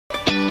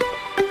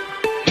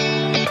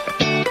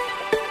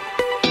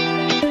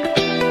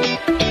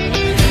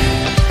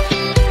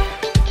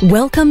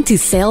Welcome to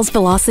Sales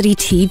Velocity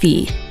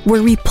TV,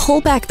 where we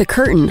pull back the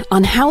curtain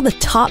on how the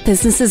top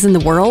businesses in the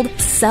world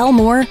sell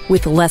more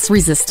with less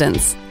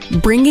resistance.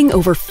 Bringing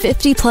over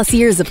 50 plus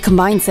years of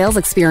combined sales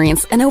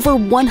experience and over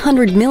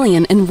 100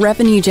 million in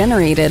revenue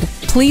generated,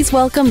 please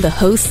welcome the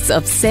hosts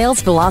of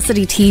Sales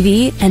Velocity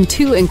TV and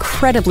two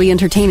incredibly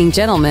entertaining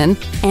gentlemen,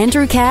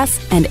 Andrew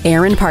Cass and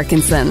Aaron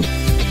Parkinson.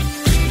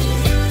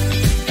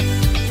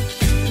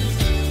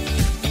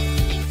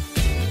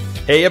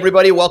 Hey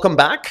everybody, welcome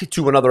back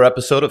to another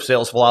episode of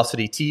Sales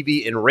Velocity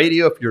TV and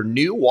radio. If you're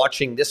new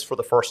watching this for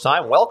the first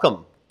time,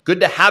 welcome. Good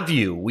to have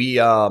you. We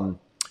have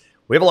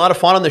a lot of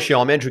fun on the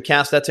show. I'm Andrew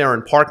Cass, that's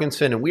Aaron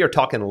Parkinson, and we are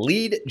talking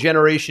lead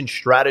generation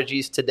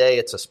strategies today.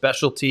 It's a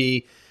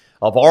specialty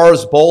of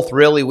ours both,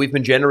 really. We've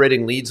been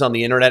generating leads on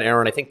the internet,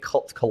 Aaron, I think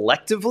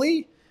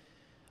collectively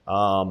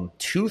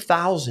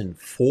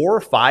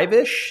 2004,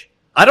 5-ish.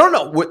 I don't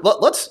know.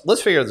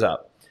 Let's figure this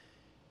out.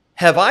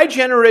 Have I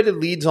generated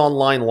leads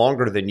online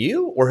longer than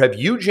you, or have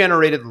you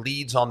generated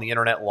leads on the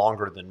internet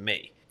longer than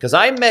me? Because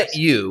I met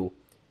you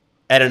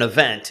at an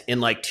event in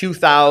like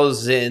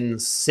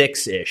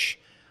 2006-ish.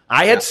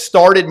 I had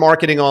started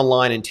marketing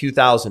online in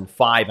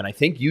 2005, and I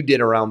think you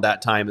did around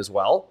that time as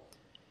well.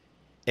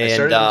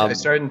 And I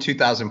started in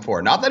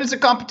 2004. Not that it's a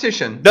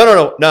competition.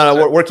 No.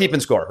 We're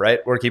keeping score, right?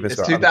 We're keeping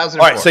score. It's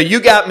 2004. All right, so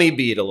you got me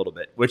beat a little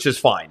bit, which is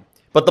fine.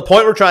 But the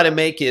point we're trying to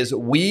make is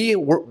we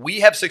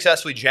have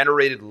successfully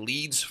generated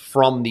leads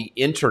from the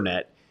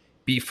internet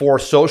before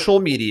social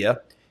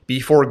media,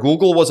 before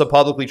Google was a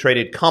publicly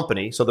traded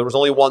company. So there was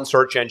only one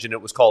search engine.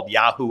 It was called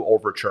Yahoo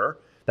Overture.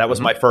 That was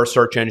my first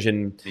search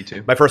engine. Me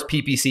too. My first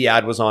PPC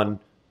ad was on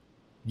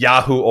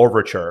Yahoo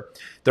Overture.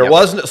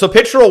 So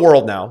picture a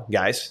world now,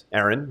 guys,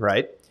 Aaron,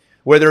 right,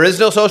 where there is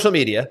no social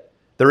media,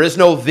 there is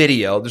no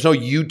video, there's no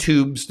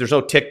YouTubes, there's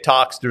no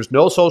TikToks, there's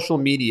no social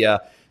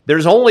media.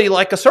 There's only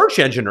like a search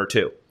engine or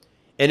two.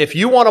 And if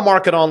you want to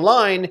market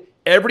online,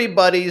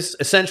 everybody's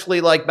essentially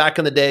like back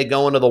in the day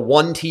going to the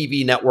one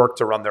TV network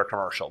to run their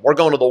commercial. We're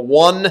going to the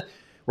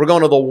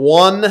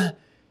one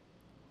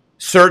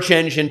search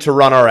engine to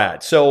run our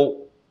ads.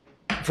 So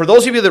for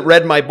those of you that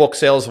read my book,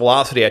 Sales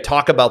Velocity, I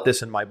talk about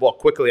this in my book.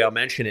 Quickly, I'll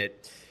mention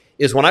it.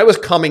 Is when I was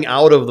coming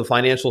out of the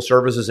financial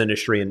services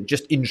industry and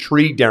just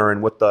intrigued,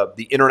 Aaron, with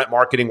the internet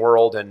marketing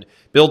world and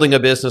building a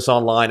business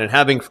online and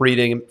having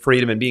freedom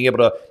and being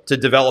able to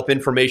develop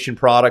information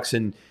products,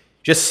 and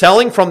just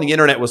selling from the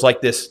internet was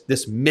like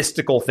this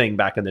mystical thing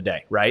back in the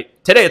day, right?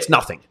 Today, it's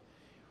nothing.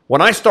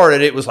 When I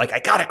started, it was like, I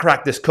got to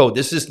crack this code.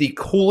 This is the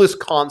coolest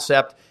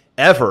concept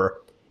ever.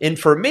 And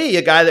for me,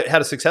 a guy that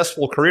had a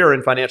successful career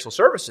in financial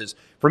services,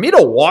 for me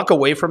to walk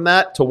away from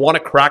that, to want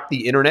to crack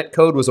the internet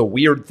code was a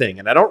weird thing.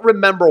 And I don't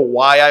remember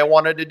why I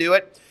wanted to do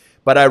it,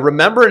 but I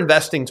remember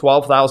investing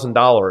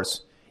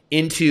 $12,000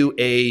 into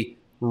a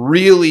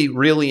really,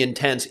 really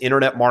intense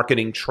internet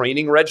marketing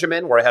training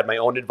regimen where I had my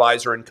own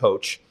advisor and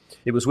coach.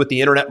 It was with the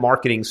Internet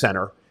Marketing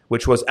Center,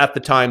 which was at the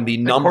time the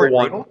number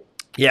one. Rudel?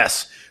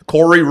 Yes,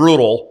 Corey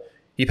Rudel.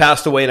 He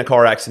passed away in a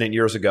car accident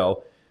years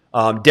ago.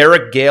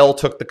 Derek Gale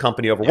took the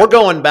company over. We're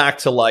going back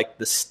to like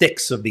the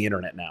sticks of the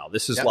internet now.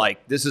 This is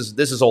like this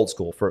is old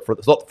school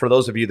for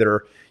those of you that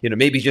are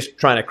maybe just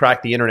trying to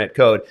crack the internet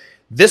code.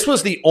 This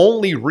was the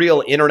only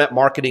real internet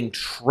marketing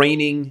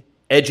training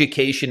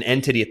education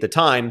entity at the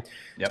time.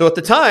 Yep. So at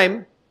the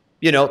time,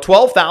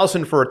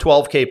 $12,000 for a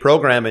 12K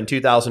program in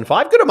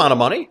 2005, good amount of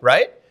money,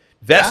 right?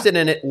 Vested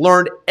in it,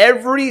 learned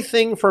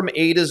everything from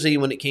A to Z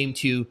when it came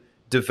to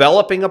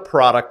developing a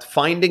product,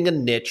 finding a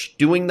niche,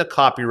 doing the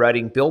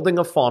copywriting, building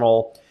a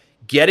funnel,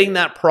 getting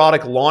that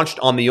product launched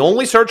on the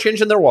only search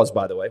engine there was,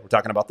 by the way. We're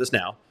talking about this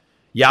now,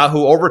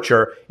 Yahoo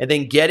Overture, and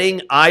then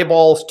getting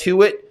eyeballs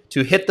to it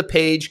to hit the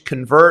page,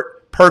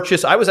 convert,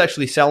 purchase. I was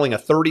actually selling a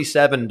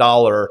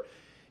 $37.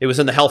 It was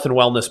in the health and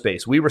wellness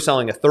space. We were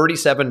selling a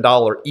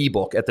 $37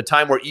 ebook at the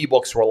time where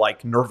ebooks were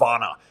like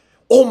nirvana.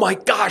 Oh my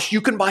gosh,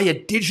 you can buy a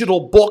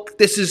digital book.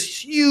 This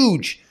is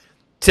huge.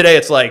 Today,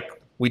 it's like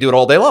we do it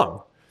all day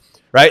long.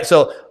 Right?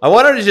 So I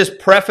wanted to just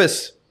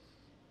preface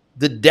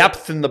the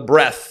depth and the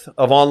breadth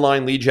of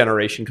online lead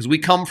generation because we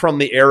come from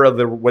the era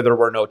where there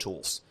were no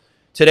tools.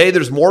 Today,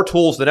 there's more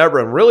tools than ever.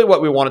 And really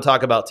what we want to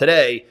talk about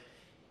today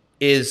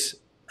is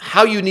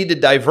how you need to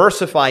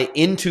diversify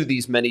into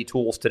these many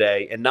tools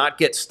today and not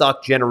get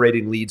stuck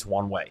generating leads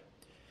one way.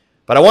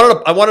 But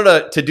I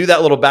wanted to do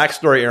that little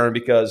backstory, Aaron,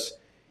 because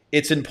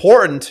it's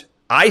important,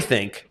 I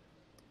think,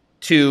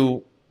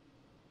 to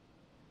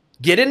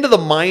get into the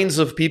minds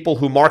of people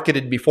who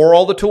marketed before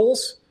all the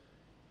tools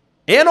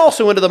and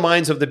also into the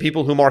minds of the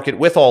people who market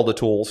with all the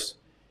tools.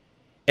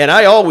 And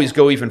I always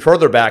go even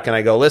further back and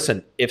I go,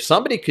 listen, if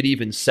somebody could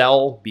even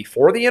sell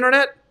before the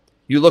internet,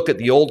 you look at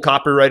the old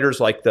copywriters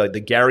like the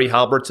Gary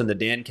Halberts and the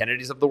Dan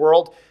Kennedys of the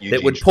world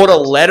that would put a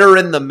letter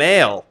in the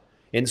mail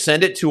and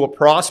send it to a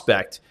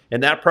prospect.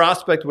 And that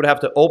prospect would have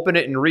to open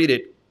it and read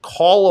it,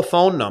 call a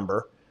phone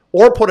number,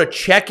 or put a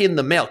check in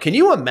the mail. Can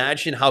you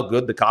imagine how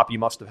good the copy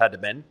must have had to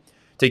been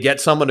to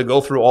get someone to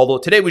go through all those?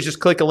 Today, we just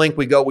click a link,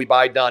 we go, we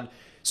buy, done.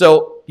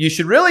 So you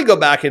should really go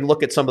back and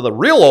look at some of the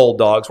real old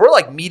dogs. We're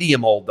like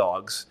medium old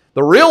dogs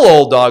The real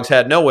old dogs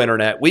had no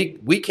internet.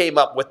 We came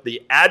up with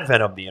the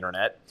advent of the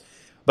internet.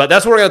 But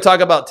that's what we're going to talk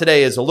about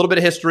today is a little bit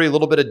of history, a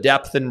little bit of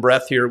depth and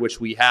breadth here, which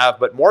we have,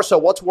 but more so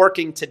what's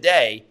working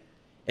today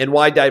and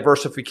why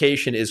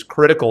diversification is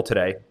critical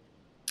today.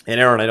 And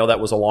Aaron, I know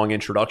that was a long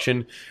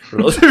introduction. For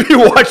those of you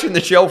watching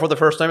the show for the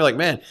first time, you're like,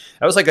 man,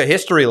 that was like a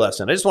history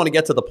lesson. I just want to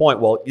get to the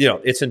point. Well,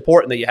 it's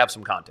important that you have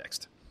some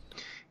context.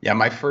 Yeah,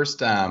 my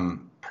first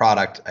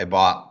product I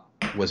bought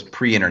was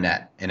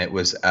pre-internet, and it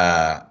was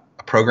a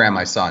program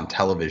I saw on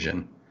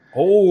television.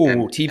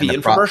 Oh, TV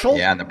infomercial?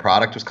 Yeah, and the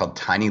product was called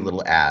Tiny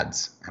Little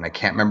Ads, and I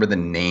can't remember the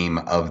name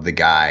of the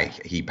guy.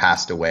 He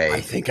passed away.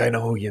 I think I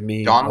know who you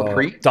mean. Don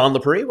Lapre? Don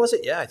Lapre, was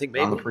it? Yeah, I think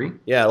maybe. Don Lapre?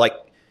 Yeah, like,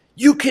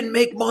 you can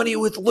make money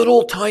with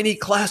little tiny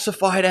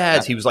classified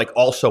ads. Yeah. He was like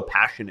also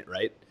passionate,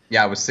 right?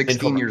 Yeah, I was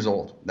 16 years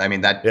old. I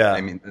mean,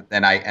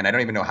 and I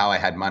don't even know how I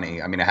had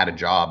money. I mean, I had a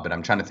job, but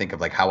I'm trying to think of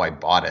like how I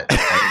bought it.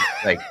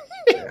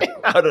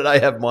 How did I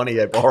have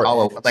money? I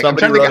borrowed. Like,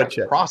 somebody wrote a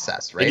check.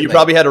 Process, right? And you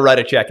probably had to write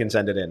a check and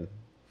send it in.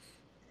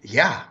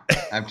 Yeah,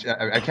 I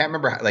can't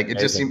remember. Like, it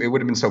just seemed it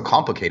would have been so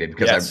complicated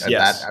because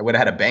I would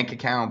have had a bank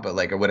account, but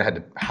like I would have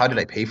had to. How did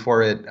I pay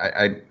for it?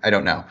 I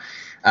don't know.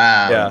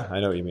 Yeah, I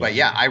know what you mean. But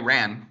yeah, I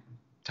ran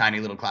tiny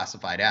little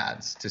classified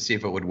ads to see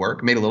if it would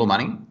work. Made a little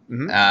money,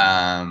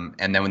 and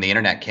then when the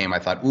internet came, I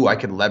thought, ooh, I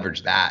could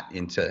leverage that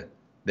into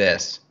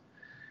this,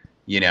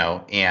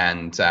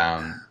 And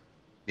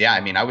yeah,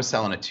 I mean, I was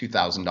selling a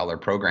 $2,000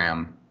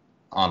 program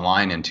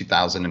online in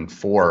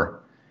 2004.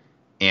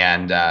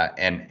 And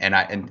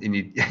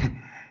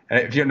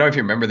if you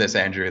remember this,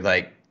 Andrew,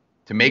 like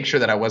to make sure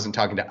that I wasn't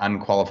talking to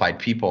unqualified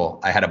people,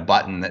 I had a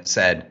button that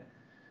said,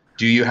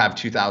 do you have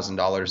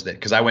 $2,000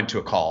 because I went to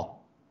a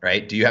call,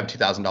 right? Do you have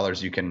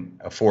 $2,000 you can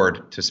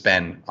afford to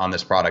spend on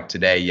this product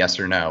today? Yes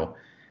or no?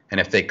 And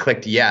if they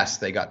clicked yes,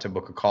 they got to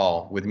book a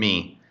call with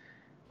me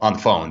on the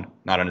phone,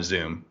 not on a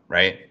Zoom,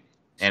 right?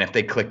 And if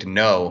they clicked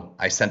no,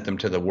 I sent them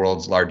to the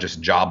world's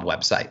largest job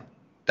website.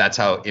 That's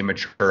how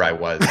immature I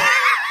was.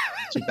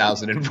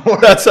 2004.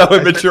 That's how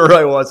immature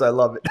I was. I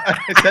love it. I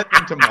sent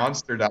them to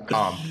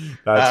monster.com.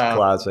 That's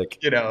classic.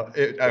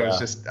 I was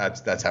just,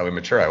 that's how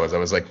immature I was. I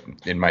was like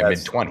in my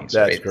mid-20s.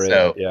 That's right? great.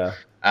 So,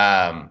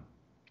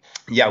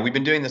 yeah, we've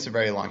been doing this a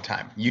very long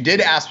time. You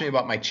did ask me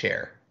about my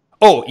chair.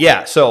 Oh,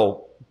 yeah.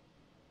 So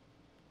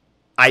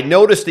I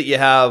noticed that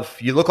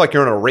you look like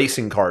you're in a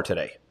racing car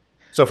today.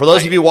 So for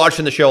those of you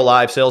watching the show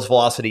live,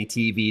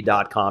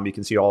 salesvelocitytv.com, you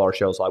can see all our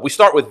shows live. We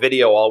start with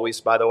video always,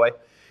 by the way.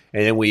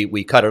 And then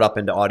we cut it up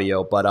into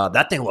audio. But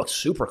that thing looks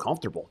super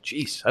comfortable.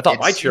 Jeez, I thought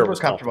my chair was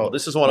comfortable.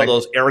 This is one of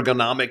those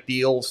ergonomic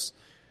deals.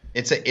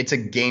 It's a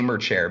gamer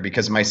chair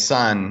because my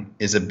son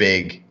is a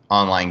big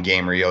online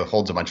gamer. He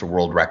holds a bunch of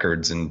world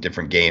records and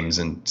different games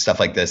and stuff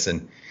like this.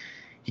 And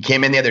he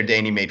came in the other day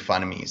and he made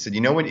fun of me. He said,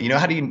 you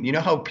know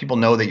how people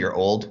know that you're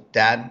old,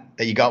 Dad?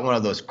 That you got one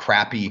of those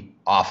crappy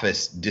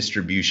office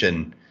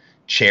distribution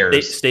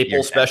chairs.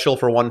 Staple special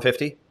for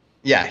 $150?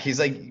 Yeah, he's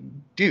like,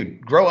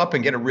 dude, grow up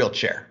and get a real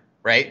chair.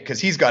 Right? Because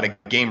he's got a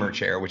gamer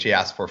chair, which he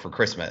asked for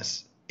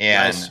Christmas.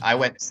 And nice. I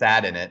went and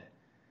sat in it.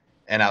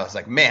 And I was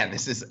like, man,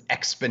 this is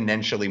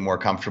exponentially more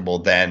comfortable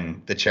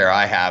than the chair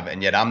I have.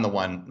 And yet I'm the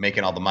one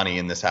making all the money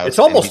in this house. It's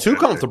almost too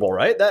comfortable,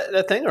 right?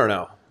 That thing or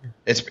no?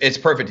 It's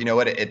perfect. You know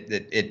what?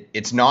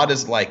 It's not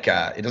as like,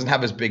 it doesn't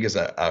have as big as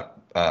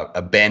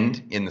a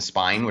bend in the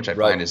spine, which I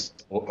find is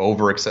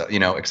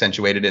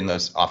accentuated in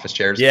those office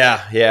chairs.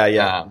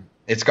 Yeah.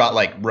 It's got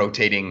like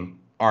rotating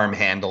arm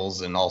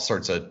handles and all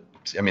sorts of.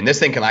 I mean, this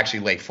thing can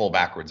actually lay full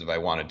backwards if I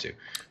wanted to.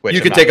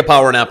 You could take a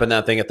power nap in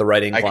that thing at the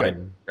right incline. I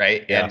could,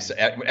 right? Yeah. And so,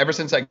 ever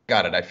since I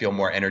got it, I feel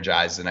more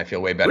energized and I feel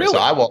way better. Really? So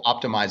I will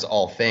optimize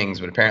all things,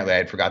 but apparently I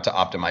had forgot to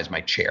optimize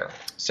my chair.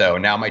 So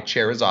now my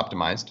chair is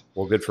optimized.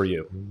 Well, good for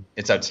you.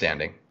 It's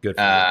outstanding. Good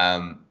for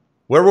you.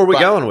 Where were we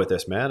going with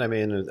this, man? I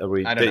mean,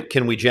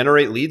 can we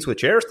generate leads with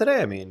chairs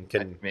today? I mean,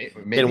 can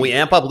we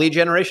amp up lead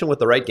generation with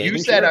the right gaming chair?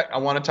 You said I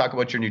want to talk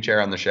about your new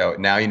chair on the show.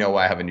 Now you know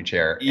why I have a new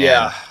chair.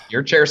 Yeah. And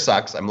your chair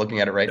sucks. I'm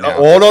looking at it right now.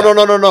 Oh,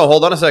 no.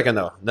 Hold on a second,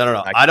 though.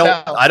 No.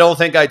 I don't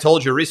think I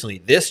told you recently.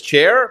 This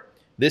chair,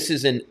 this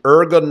is an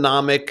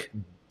ergonomic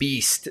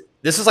beast.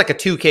 This is like a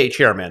 2K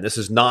chair, man. This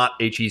is not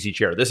a cheesy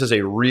chair. This is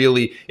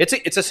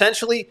it's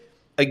essentially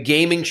a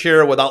gaming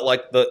chair without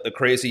like the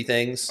crazy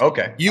things.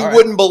 Okay. You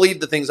wouldn't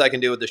believe the things I can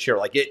do with this chair.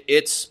 Like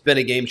it's been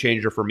a game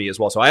changer for me as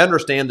well. So I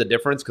understand the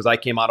difference because I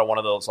came out of one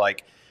of those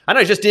like, and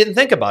I just didn't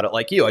think about it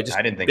like you. I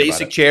didn't think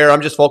basic chair.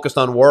 I'm just focused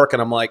on work.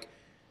 And I'm like,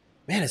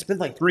 man, it's been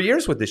like 3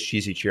 years with this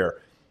cheesy chair.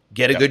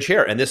 Get a good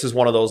chair. And this is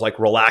one of those like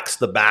relax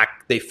the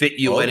back. They fit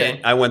you in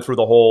it. I went through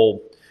the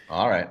whole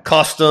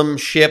custom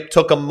ship,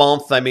 took a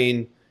month. I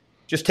mean,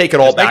 just take it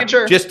all back.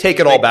 Sure. Just take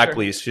it all back,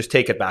 please. Just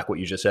take it back. What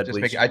you just said,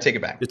 please. I take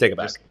it back. Just take it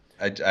back.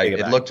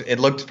 It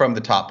looked from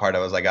the top part. I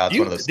was like, oh, it's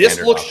one of those. This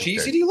looks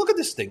cheesy. Do you look at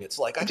this thing? It's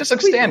like it just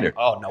looks standard.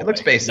 Oh no, it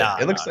looks basic.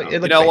 It looks. You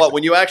know what?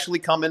 When you actually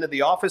come into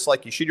the office,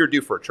 like you're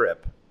due for a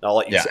trip. I'll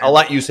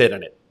let you sit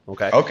in it.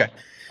 Okay. Okay.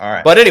 All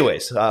right. But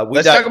anyways,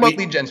 let's talk about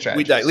lead gen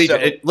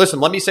strategy. Listen,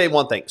 let me say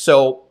one thing.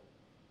 So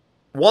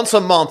once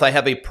a month, I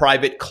have a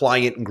private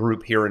client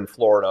group here in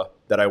Florida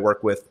that I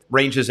work with.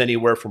 Ranges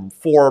anywhere from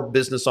 4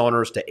 business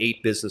owners to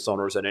 8 business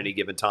owners at any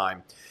given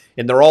time.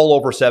 And they're all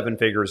over 7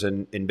 figures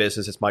in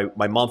business. It's my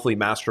monthly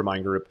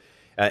mastermind group.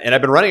 And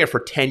I've been running it for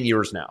 10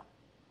 years now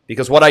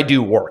because what I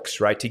do works,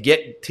 right? To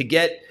get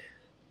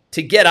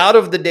out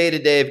of the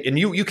day-to-day, and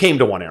you came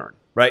to one, Aaron,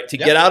 right? To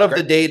get out of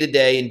the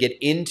day-to-day and get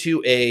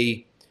into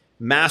a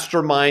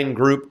mastermind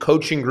group,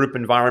 coaching group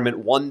environment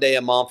 1 day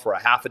a month for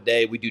a half a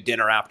day. We do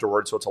dinner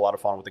afterwards, so it's a lot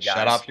of fun with the guys.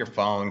 Shut off your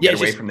phone. Get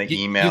away from the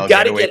email. You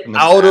got to get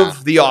out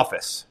of the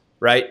office,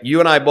 right? You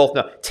and I both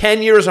know.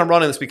 10 years I'm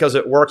running this because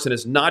it works, and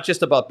it's not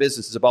just about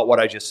business. It's about what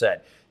I just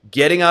said.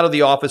 Getting out of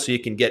the office so you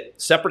can get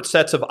separate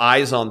sets of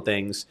eyes on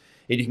things,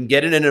 and you can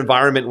get in an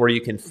environment where you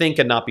can think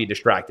and not be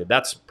distracted.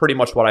 That's pretty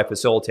much what I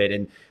facilitate.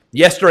 And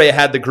yesterday I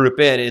had the group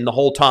in, and the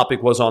whole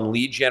topic was on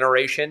lead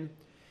generation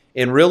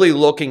and really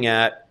looking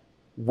at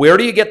where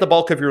do you get the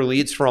bulk of your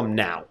leads from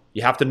now?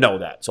 You have to know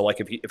that. So like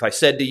if I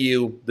said to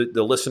you,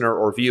 the listener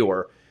or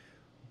viewer,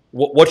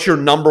 what's your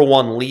number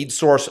one lead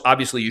source?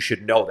 Obviously, you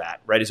should know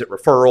that, right? Is it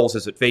referrals?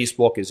 Is it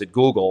Facebook? Is it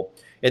Google?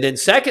 And then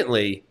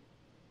secondly,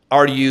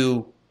 are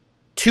you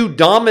too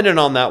dominant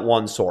on that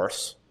one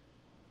source?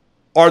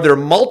 Are there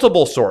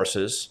multiple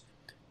sources?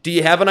 Do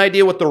you have an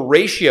idea what the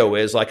ratio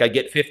is? Like I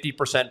get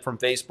 50% from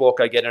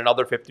Facebook, I get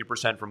another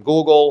 50% from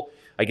Google,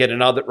 I get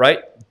another,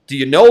 right? Do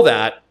you know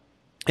that?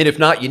 And if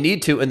not, you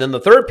need to. And then the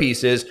third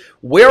piece is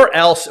where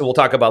else, and we'll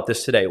talk about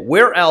this today,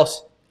 where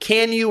else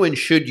can you and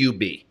should you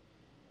be?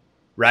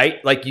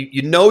 Right? Like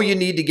you know you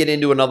need to get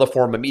into another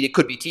form of media. It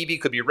could be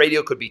TV, could be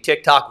radio, could be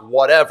TikTok,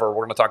 whatever.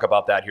 We're going to talk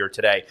about that here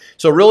today.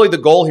 So really the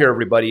goal here,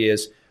 everybody,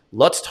 is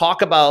let's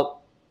talk about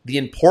the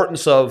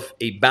importance of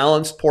a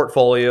balanced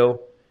portfolio,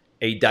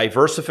 a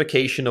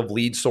diversification of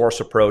lead source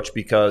approach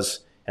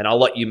because, and I'll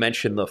let you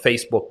mention the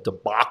Facebook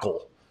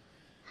debacle.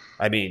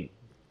 I mean,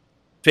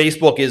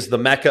 Facebook is the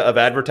mecca of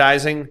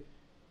advertising,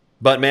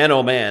 but man,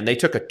 oh man, they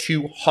took a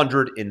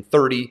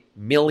 $230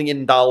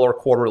 million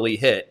quarterly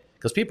hit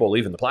because people are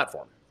leaving the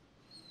platform.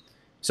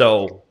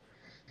 So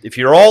if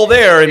you're all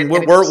there, and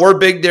we're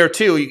big there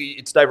too,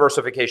 it's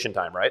diversification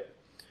time, right?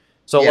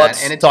 So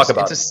let's talk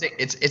about it.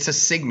 It's a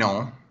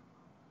signal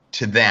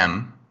to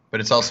them,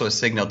 but it's also a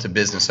signal to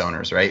business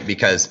owners, right?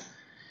 Because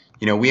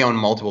we own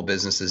multiple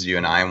businesses, you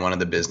and I, and one of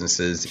the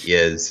businesses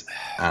is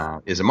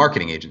a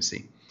marketing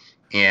agency,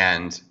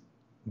 and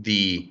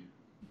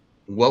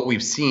what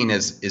we've seen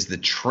is the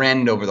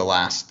trend over the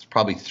last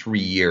probably 3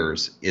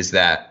 years is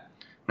that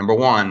number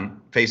one,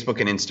 Facebook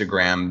and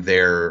Instagram,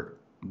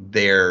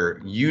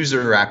 their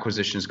user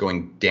acquisition is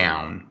going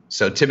down.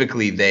 So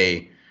typically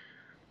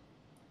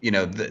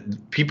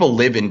people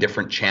live in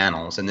different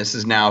channels, and this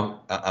is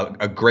now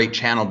a great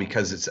channel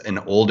because it's an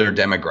older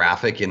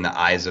demographic in the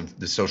eyes of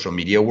the social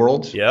media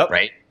world. Yep.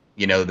 Right.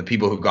 The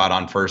people who got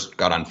on first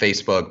got on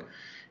Facebook,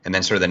 and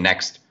then sort of the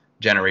next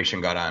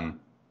generation got on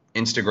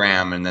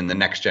Instagram, and then the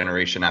next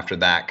generation after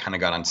that kind of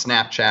got on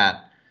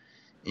Snapchat,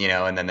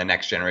 and then the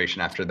next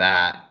generation after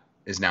that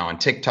is now on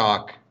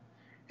TikTok,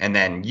 and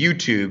then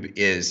YouTube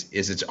is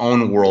its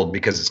own world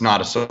because it's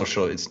not a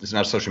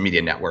social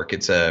media network.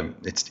 It's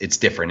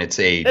different. It's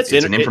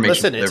an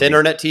information. It's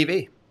internet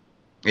TV.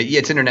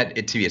 It's internet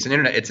TV. It's an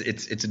internet.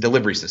 It's a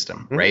delivery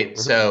system, right?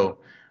 Mm-hmm. So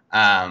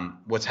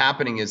what's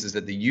happening is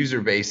that the user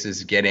base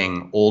is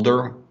getting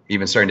older,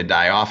 even starting to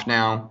die off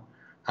now.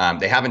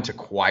 They haven't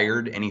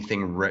acquired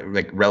anything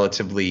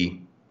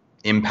relatively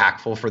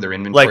impactful for their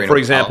inventory. Like, for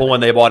example, when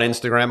they bought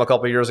Instagram a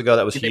couple of years ago,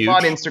 that was huge. They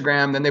bought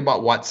Instagram, then they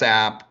bought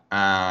WhatsApp.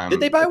 Did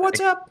they buy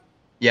WhatsApp?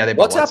 Yeah, they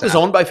bought WhatsApp. WhatsApp is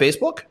owned by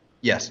Facebook?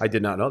 Yes. I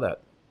did not know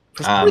that.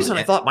 For some reason,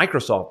 I thought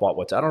Microsoft bought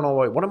WhatsApp. I don't know.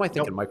 What am I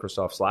thinking? Nope.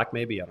 Microsoft Slack,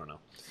 maybe? I don't know.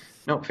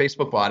 No,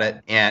 Facebook bought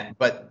it,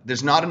 but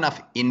there's not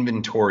enough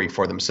inventory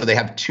for them. So they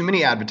have too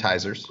many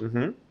advertisers.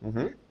 Mm-hmm.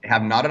 Mm-hmm. They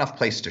have not enough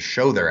place to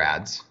show their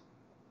ads.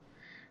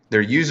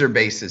 Their user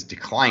base is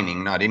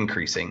declining, not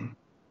increasing.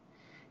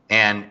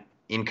 And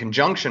in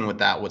conjunction with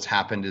that, what's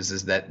happened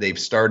is that they've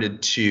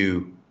started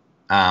to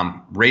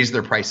raise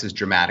their prices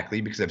dramatically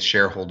because they have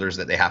shareholders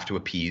that they have to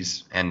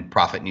appease, and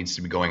profit needs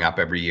to be going up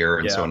every year,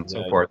 and so on and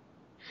so forth.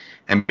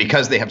 And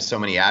because they have so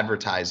many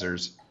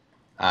advertisers,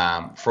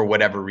 for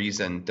whatever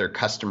reason, their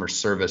customer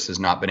service has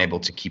not been able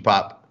to keep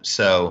up.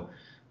 So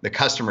the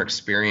customer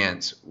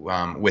experience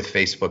with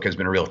Facebook has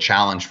been a real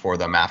challenge for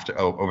them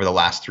over the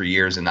last 3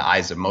 years in the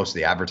eyes of most of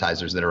the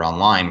advertisers that are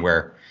online,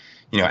 where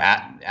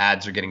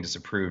ads are getting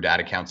disapproved, ad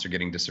accounts are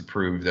getting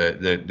disapproved,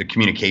 the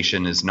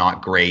communication is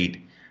not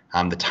great,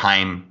 the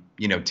time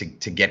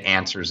to get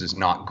answers is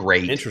not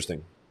great.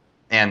 Interesting.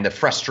 And the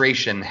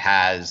frustration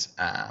has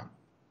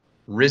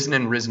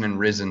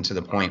risen to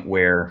the point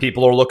where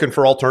people are looking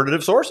for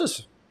alternative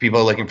sources.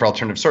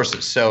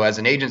 So as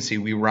an agency,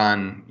 we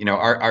run,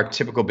 our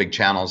typical big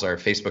channels are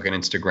Facebook and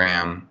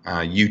Instagram,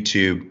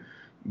 YouTube,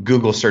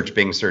 Google search,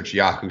 Bing search,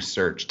 Yahoo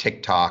search,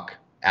 TikTok,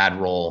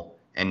 AdRoll,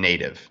 and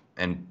native.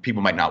 And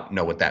people might not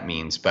know what that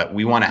means, but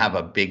we want to have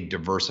a big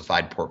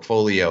diversified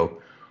portfolio,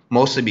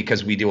 mostly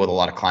because we deal with a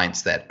lot of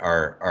clients that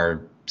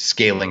are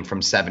scaling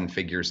from 7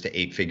 figures to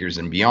 8 figures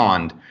and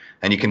beyond,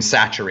 and you can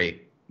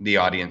saturate the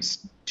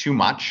audience too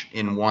much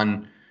in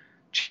one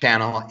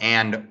channel,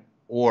 and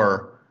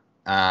or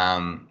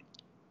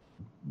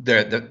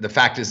the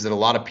fact is that a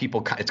lot of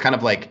people, it's kind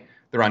of like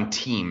they're on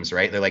teams,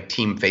 right? They're like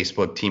team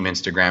Facebook, team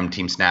Instagram,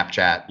 team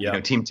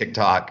Snapchat, team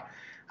TikTok.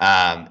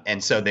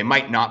 And so they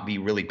might not be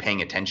really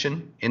paying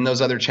attention in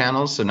those other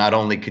channels. So not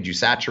only could you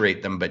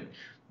saturate them, but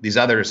these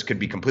others could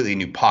be completely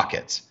new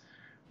pockets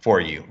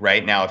for you.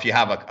 Right now, if you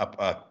have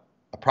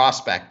a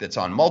prospect that's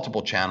on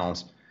multiple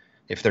channels,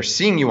 if they're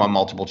seeing you on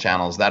multiple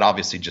channels, that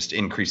obviously just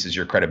increases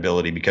your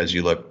credibility because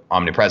you look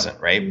omnipresent,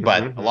 right? Mm-hmm.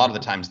 But a lot of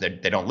the times they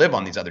don't live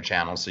on these other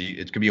channels. So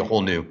it could be a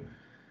whole new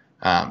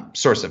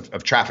source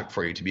of traffic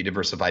for you to be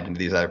diversified into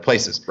these other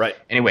places. Right.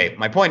 Anyway,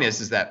 my point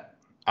is that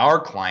our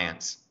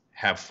clients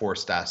have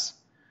forced us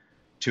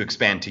to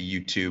expand to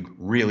YouTube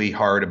really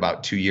hard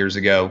about 2 years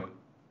ago.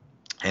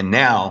 And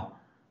now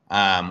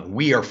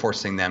we are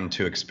forcing them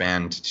to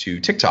expand to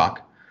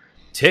TikTok.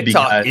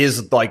 TikTok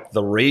is like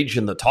the rage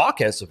and the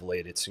talk as of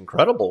late. It's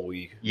incredible.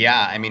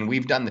 I mean,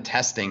 we've done the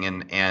testing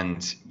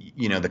and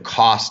the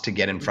cost to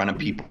get in front of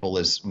people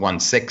is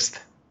 1/6.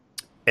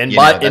 And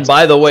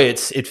by the way,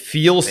 it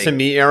feels to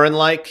me, Aaron,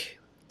 like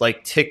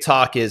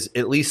TikTok is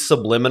at least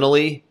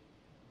subliminally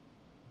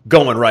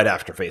going right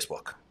after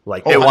Facebook.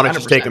 Like they want to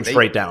just take them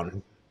straight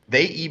down.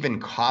 They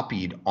even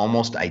copied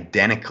almost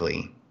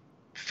identically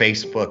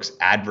Facebook's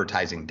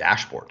advertising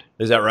dashboard.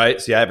 Is that right?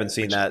 See, I haven't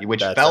seen that.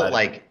 Which felt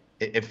like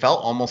it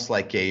felt almost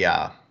like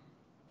a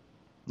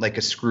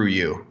screw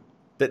you.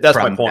 That's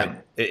my point.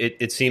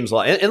 It seems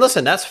like, and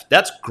listen,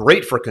 that's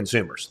great for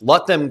consumers.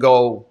 Let them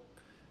go.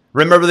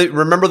 Remember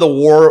the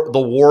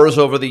wars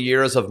over the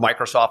years of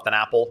Microsoft and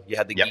Apple. You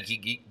had the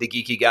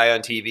geeky guy on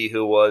TV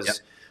who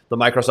was the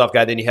Microsoft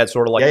guy. Then you had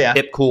sort of like a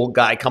hip cool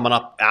guy coming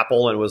up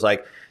Apple, and it was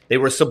like they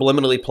were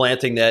subliminally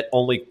planting that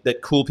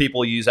cool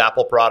people use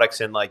Apple products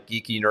and like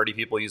geeky nerdy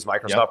people use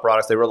Microsoft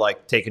products. They were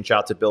like taking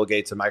shots at Bill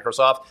Gates and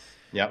Microsoft.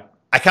 Yep.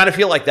 I kind of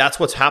feel like that's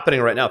what's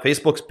happening right now.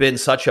 Facebook's been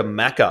such a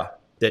mecca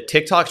that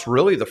TikTok's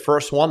really the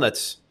first one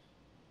that's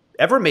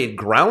ever made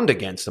ground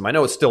against them. I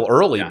know it's still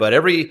early, but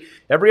every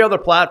other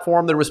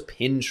platform, there was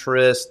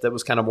Pinterest that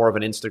was kind of more of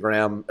an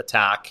Instagram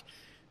attack.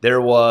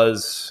 There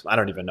was, I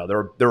don't even know,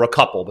 there were a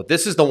couple, but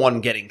this is the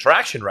one getting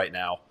traction right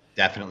now.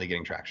 Definitely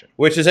getting traction.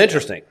 Which is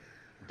interesting.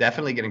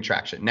 Definitely getting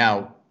traction.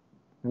 Now,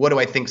 what do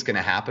I think is going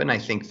to happen? I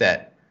think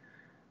that,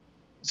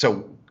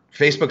 so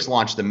Facebook's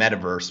launched the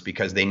metaverse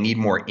because they need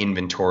more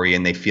inventory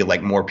and they feel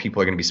like more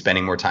people are going to be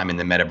spending more time in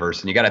the metaverse.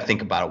 And you got to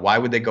think about it. Why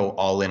would they go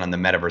all in on the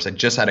metaverse? I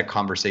just had a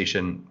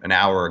conversation an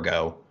hour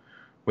ago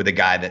with a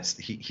guy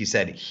he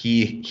said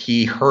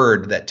he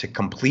heard that to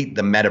complete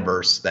the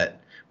metaverse,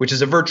 which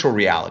is a virtual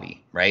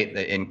reality, right?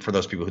 And for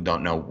those people who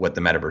don't know what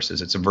the metaverse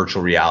is, it's a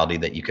virtual reality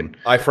that you can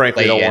I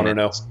frankly don't want to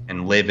know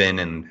and live in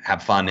and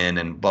have fun in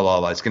and blah,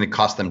 blah, blah. It's going to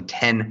cost them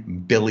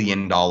 $10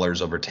 billion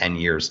over 10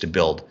 years to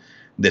build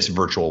this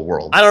virtual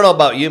world. I don't know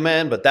about you,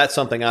 man, but that's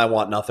something I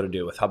want nothing to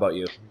do with. How about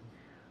you?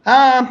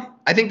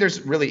 I think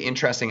there's really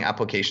interesting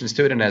applications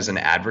to it, and as an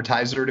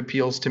advertiser, it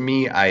appeals to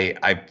me.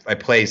 I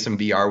play some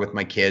VR with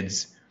my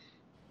kids.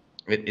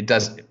 It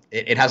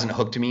hasn't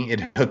hooked me.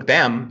 It hooked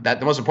them. The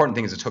most important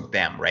thing is it's hooked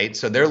them, right?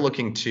 So they're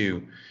looking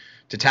to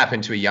tap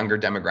into a younger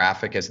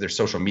demographic as their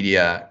social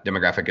media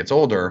demographic gets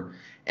older.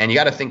 And you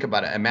got to think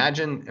about it.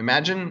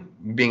 Imagine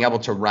being able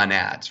to run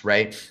ads,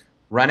 right?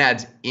 Run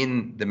ads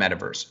in the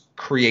metaverse,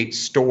 create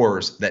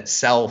stores that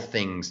sell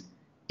things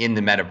in the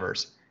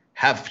metaverse,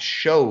 have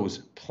shows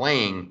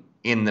playing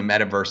in the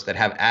metaverse that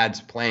have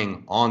ads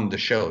playing on the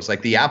shows.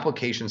 Like the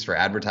applications for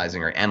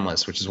advertising are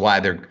endless, which is why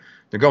they're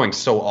going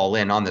so all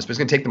in on this. But it's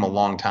going to take them a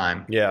long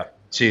time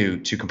to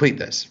complete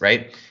this,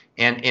 right?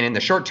 And in the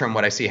short term,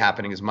 what I see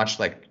happening is much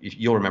like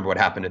you'll remember what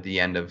happened at the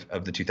end of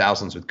the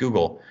 2000s with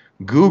Google.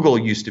 Google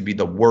used to be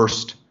the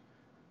worst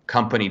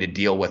company to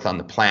deal with on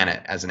the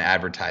planet as an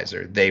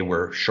advertiser. They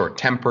were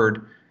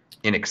short-tempered,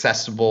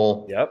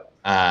 inaccessible,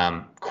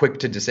 quick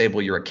to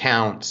disable your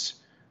accounts.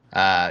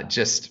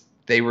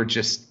 They were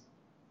just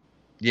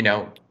an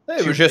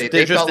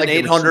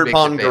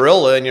 800-pound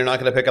gorilla, and you're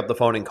not going to pick up the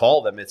phone and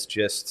call them. It's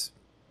just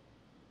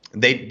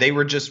they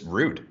were just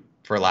rude,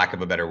 for lack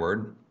of a better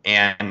word,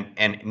 and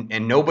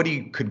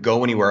nobody could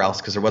go anywhere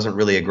else because there wasn't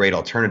really a great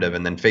alternative.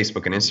 And then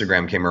Facebook and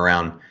Instagram came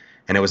around,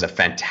 and it was a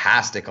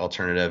fantastic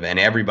alternative, and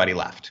everybody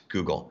left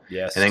Google.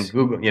 Yes. And then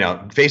Google,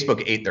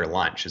 Facebook ate their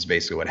lunch is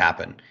basically what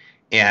happened.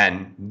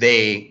 And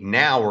they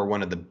now are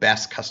one of the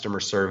best customer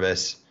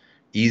service,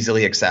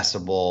 easily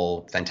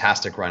accessible,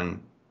 fantastic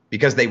run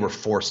because they were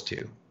forced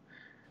to.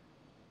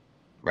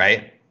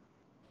 Right?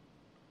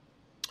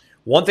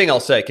 One thing I'll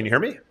say, can you hear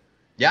me?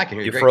 Yeah, I can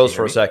hear you. You froze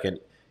for a second.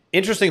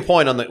 Interesting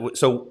point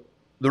so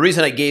the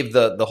reason I gave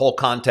the whole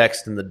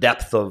context and the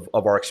depth of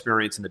our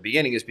experience in the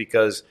beginning is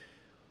because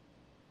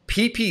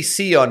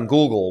PPC on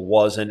Google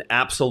was an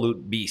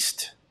absolute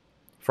beast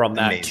from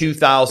that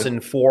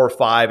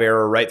 2004-5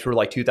 era right through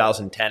like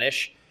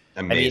 2010-ish.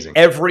 Amazing. I mean,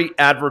 every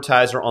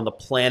advertiser on the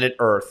planet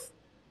Earth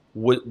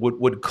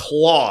would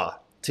claw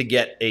to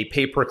get a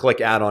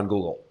pay-per-click ad on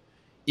Google.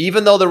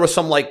 Even though there was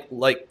some like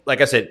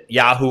I said,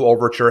 Yahoo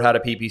Overture had a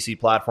PPC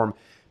platform,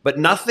 but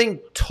nothing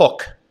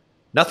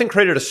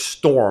created a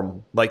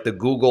storm like the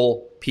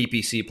Google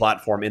PPC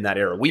platform in that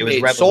era. We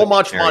made so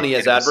much money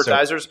as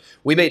advertisers.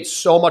 We made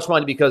so much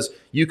money because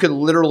you could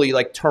literally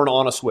like turn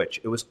on a switch.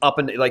 It was up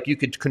and like you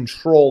could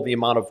control the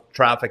amount of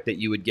traffic that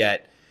you would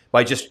get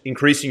by just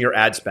increasing your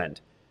ad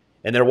spend.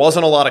 And there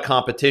wasn't a lot of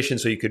competition,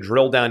 so you could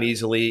drill down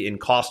easily, and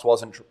cost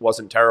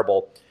wasn't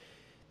terrible.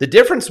 The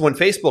difference when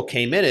Facebook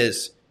came in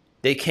is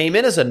they came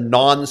in as a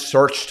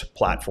non-searched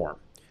platform,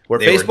 where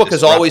Facebook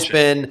has always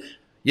been,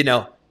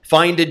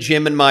 find a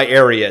gym in my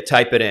area,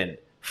 type it in.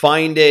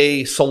 Find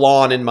a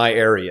salon in my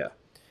area.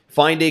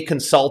 Find a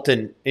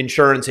consultant,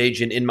 insurance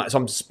agent in my. So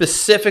I'm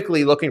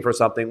specifically looking for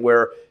something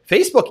where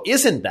Facebook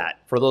isn't that.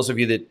 For those of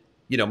you that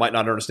might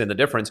not understand the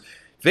difference,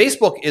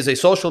 Facebook is a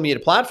social media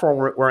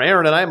platform where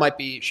Aaron and I might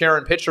be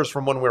sharing pictures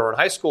from when we were in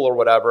high school or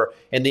whatever,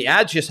 and the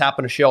ads just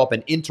happen to show up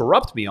and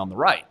interrupt me on the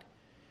right.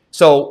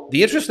 So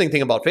the interesting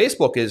thing about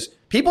Facebook is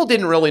people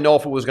didn't really know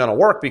if it was going to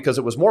work because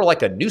it was more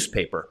like a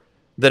newspaper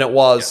than it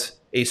was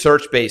a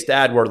search-based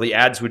ad where the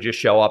ads would just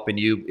show up and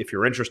if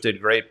you're interested,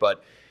 great.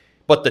 But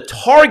the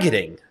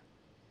targeting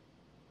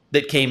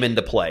that came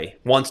into play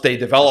once they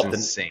developed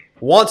and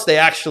once they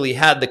actually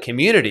had the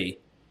community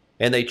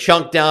and they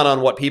chunked down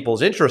on what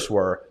people's interests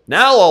were,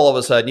 now all of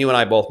a sudden, you and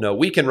I both know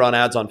we can run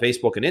ads on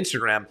Facebook and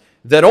Instagram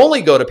that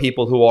only go to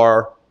people who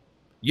are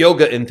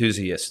yoga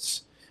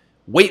enthusiasts,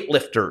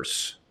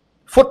 weightlifters,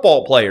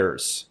 football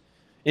players,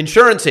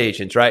 insurance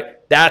agents,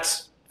 right?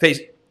 That's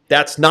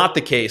not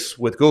the case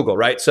with Google,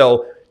 right?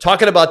 So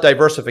talking about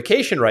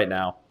diversification right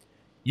now,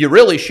 you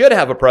really should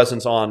have a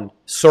presence on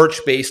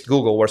search-based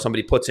Google where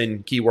somebody puts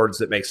in keywords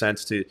that make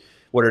sense to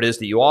what it is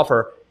that you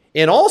offer.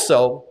 And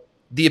also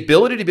the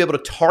ability to be able to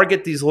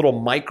target these little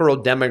micro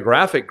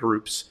demographic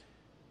groups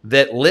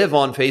that live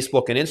on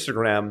Facebook and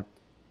Instagram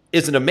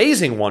is an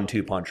amazing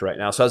 1-2 punch right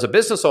now. So as a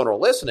business owner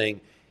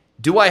listening,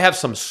 do I have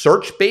some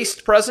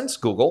search-based presence?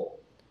 Google,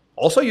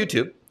 also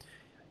YouTube.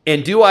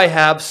 And do I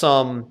have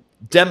some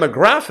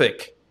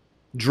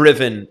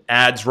demographic-driven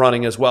ads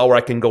running as well where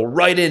I can go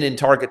right in and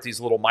target these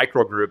little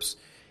micro groups?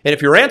 And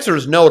if your answer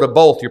is no to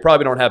both, you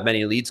probably don't have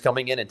many leads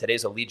coming in, and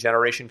today's a lead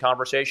generation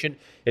conversation.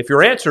 If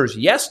your answer is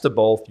yes to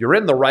both, you're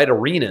in the right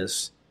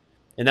arenas,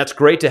 and that's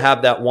great to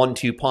have that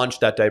 1-2 punch,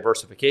 that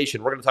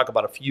diversification. We're going to talk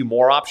about a few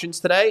more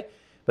options today,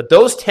 but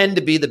those tend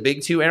to be the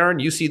big two, Aaron.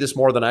 You see this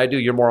more than I do.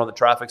 You're more on the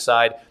traffic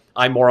side.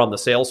 I'm more on the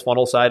sales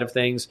funnel side of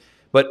things.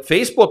 But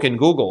Facebook and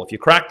Google, if you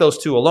crack those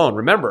two alone,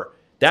 remember,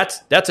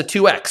 that's a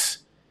 2X.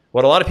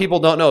 What a lot of people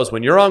don't know is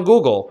when you're on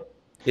Google,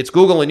 it's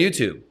Google and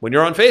YouTube. When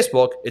you're on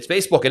Facebook, it's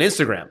Facebook and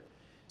Instagram.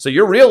 So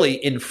you're really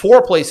in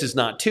 4 places,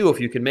 not 2, if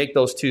you can make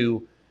those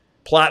 2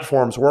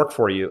 platforms work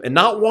for you. And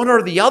not one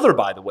or the other,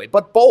 by the way,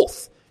 but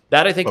both.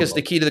 That, I think, is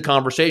the key to the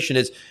conversation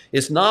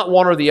is not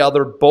one or the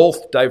other,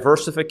 both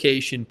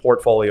diversification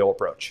portfolio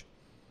approach.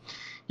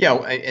 Yeah,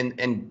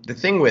 and the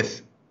thing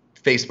with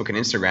Facebook and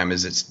Instagram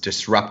is it's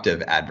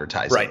disruptive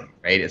advertising,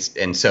 right?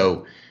 And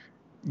so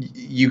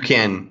you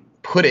can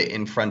put it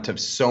in front of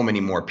so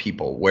many more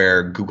people,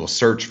 where Google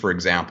search, for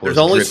example, there's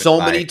only so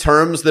many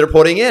terms they're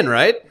putting in,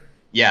 right?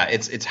 Yeah,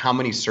 it's how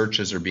many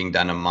searches are being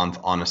done a month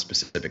on a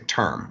specific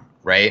term,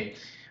 right?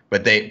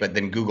 But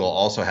then Google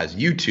also has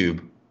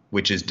YouTube,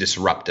 which is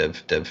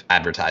disruptive to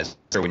advertising.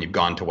 So when you've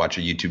gone to watch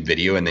a YouTube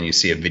video and then you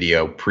see a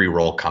video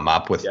pre-roll come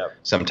up with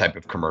some type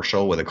of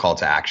commercial with a call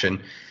to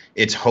action,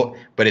 it's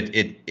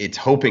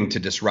hoping to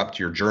disrupt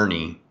your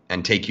journey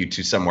and take you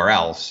to somewhere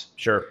else.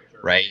 Sure.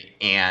 Right.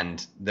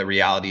 And the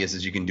reality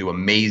is you can do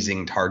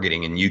amazing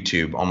targeting in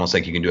YouTube, almost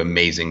like you can do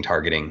amazing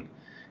targeting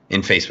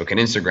in Facebook and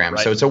Instagram.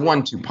 Right. So it's a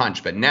 1-2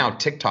 punch. But now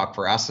TikTok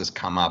for us has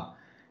come up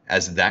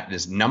as that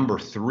is number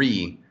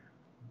 3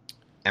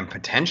 and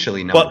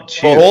potentially number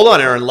 2. But hold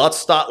on, Aaron. Let's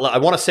stop. I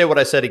want to say what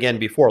I said again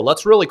before.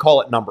 Let's really call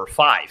it number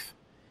 5.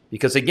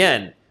 Because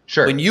again,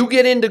 when you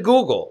get into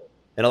Google,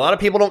 and a lot of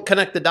people don't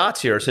connect the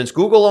dots here, since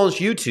Google owns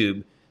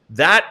YouTube,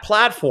 that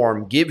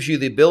platform gives you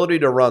the ability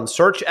to run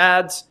search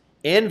ads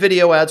and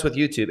video ads with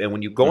YouTube. And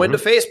when you go into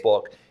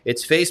Facebook,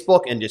 it's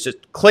Facebook and it's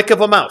just click of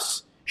a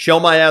mouse. Show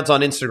my ads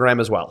on Instagram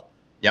as well.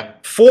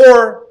 Yep.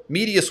 4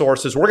 media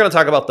sources. We're going to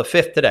talk about the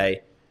 5th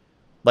today,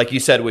 like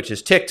you said, which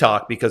is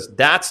TikTok, because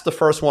that's the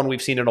first one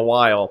we've seen in a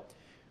while.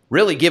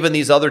 Really giving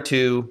these other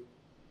 2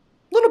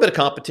 a little bit of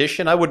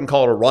competition. I wouldn't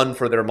call it a run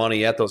for their money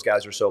yet. Those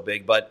guys are so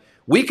big. But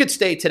we could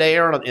stay today,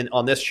 Aaron,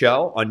 on this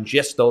show on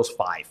just those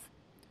 5.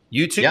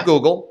 YouTube,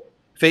 Google,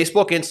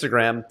 Facebook,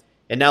 Instagram,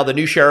 and now the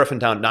new sheriff in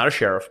town. Not a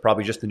sheriff,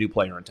 probably just the new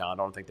player in town.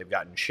 I don't think they've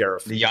gotten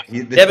sheriff. They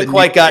haven't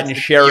quite gotten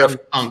sheriff.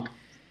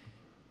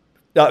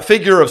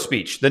 Figure of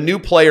speech. The new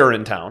player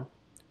in town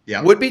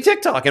would be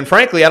TikTok. And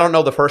frankly, I don't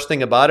know the first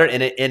thing about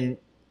it. And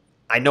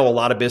I know a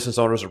lot of business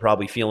owners are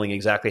probably feeling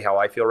exactly how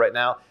I feel right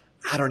now.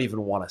 I don't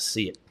even want to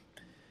see it.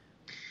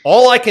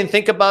 All I can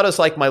think about is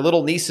like my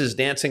little nieces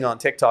dancing on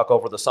TikTok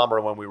over the summer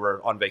when we were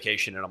on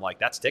vacation. And I'm like,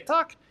 that's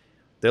TikTok?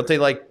 Don't they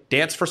like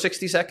dance for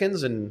 60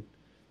 seconds and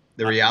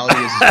The reality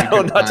is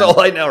that's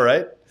all I know,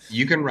 right?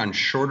 You can run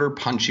shorter,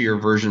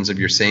 punchier versions of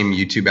your same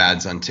YouTube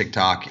ads on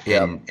TikTok.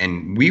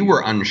 And we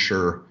were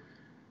unsure.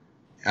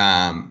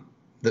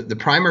 The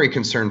primary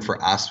concern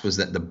for us was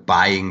that the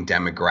buying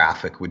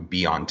demographic would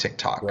be on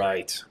TikTok.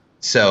 Right.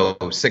 So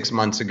 6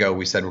 months ago,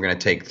 we said we're going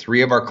to take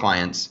 3 of our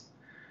clients,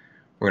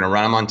 we're going to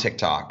run them on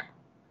TikTok,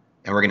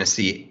 and we're going to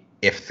see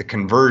if the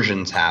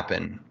conversions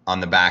happen on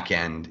the back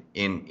end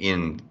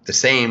in the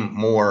same,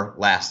 more,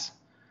 less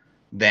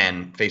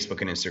than Facebook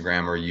and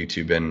Instagram or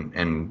YouTube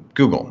and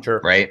Google. Sure.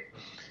 Right?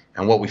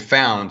 And what we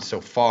found so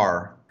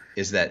far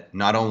is that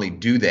not only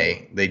do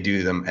they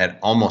do them at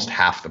almost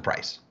half the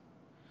price.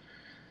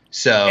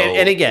 So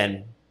and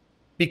again,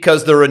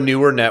 because they're a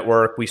newer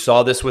network, we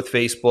saw this with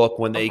Facebook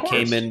when they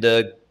came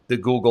into the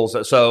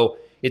Googles. So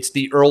it's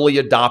the early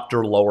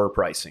adopter lower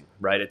pricing,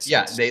 right?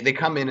 They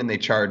come in and they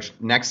charge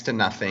next to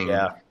nothing.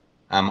 Yeah.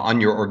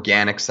 On your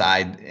organic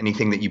side,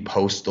 anything that you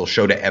post, they'll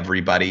show to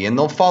everybody, and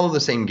they'll follow the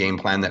same game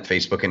plan that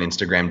Facebook and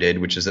Instagram did,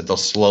 which is that they'll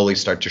slowly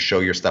start to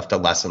show your stuff to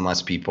less and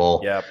less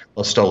people. Yep.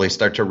 They'll slowly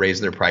start to raise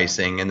their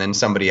pricing, and then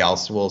somebody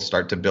else will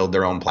start to build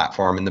their own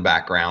platform in the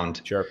background.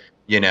 Sure.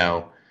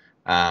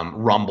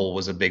 Rumble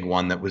was a big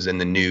one that was in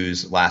the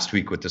news last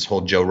week with this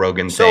whole Joe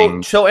Rogan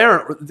thing. So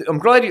Aaron, I'm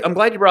glad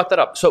you brought that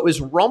up. So is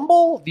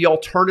Rumble the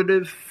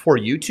alternative for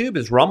YouTube?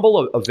 Is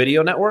Rumble a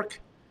video network?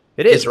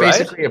 It is, right?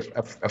 It's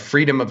basically a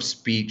freedom of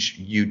speech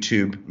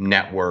YouTube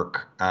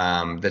network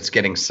that's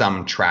getting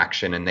some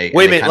traction. And Wait a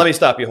minute, let me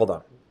stop you. Hold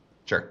on.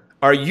 Sure.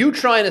 Are you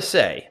trying to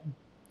say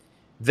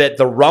that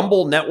the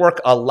Rumble network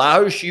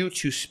allows you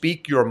to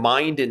speak your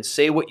mind and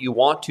say what you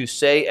want to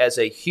say as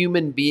a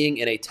human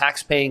being and a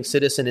tax-paying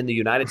citizen in the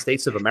United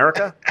States of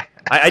America?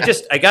 I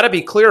got to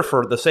be clear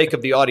for the sake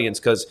of the audience,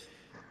 because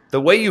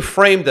the way you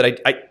framed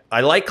it,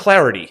 I like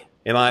clarity.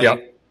 Am I?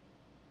 Yep.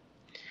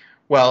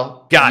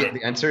 Well, it.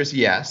 The answer is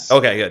yes.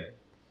 Okay, good.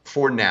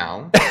 For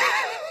now.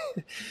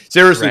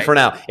 Seriously, right. For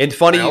now. And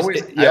funny, I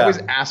always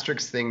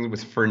asterisk things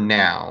with "for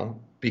now"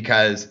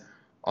 because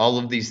all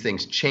of these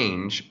things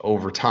change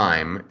over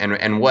time, and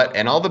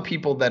all the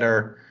people that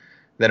are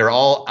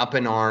all up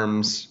in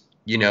arms,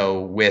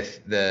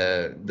 with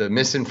the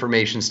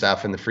misinformation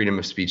stuff and the freedom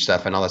of speech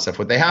stuff and all that stuff.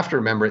 What they have to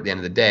remember at the end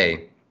of the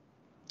day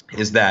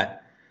is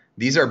that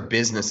these are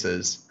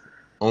businesses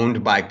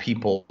owned by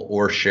people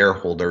or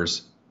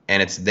shareholders.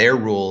 And it's their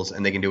rules,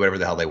 and they can do whatever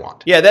the hell they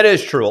want. Yeah, that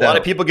is true. A lot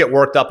of people get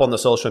worked up on the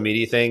social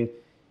media thing.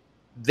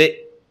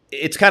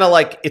 It's kind of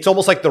like, it's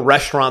almost like the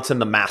restaurants and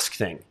the mask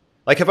thing.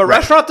 Like if a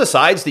restaurant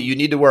decides that you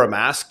need to wear a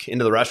mask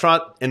into the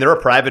restaurant and they're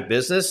a private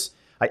business,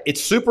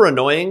 it's super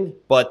annoying,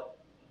 but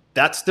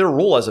that's their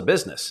rule as a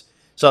business.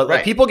 So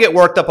like, people get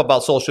worked up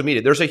about social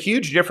media. There's a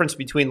huge difference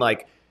between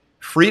like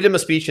freedom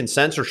of speech and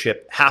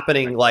censorship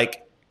happening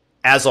like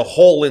as a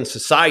whole in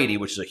society,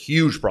 which is a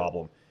huge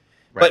problem.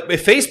 Right. But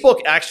if Facebook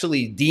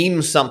actually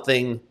deems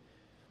something,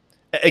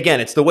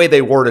 again, it's the way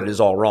they word it is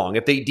all wrong.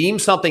 If they deem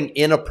something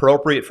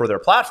inappropriate for their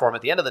platform,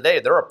 at the end of the day,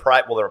 they're a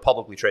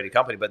publicly traded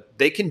company, but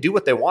they can do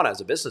what they want as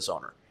a business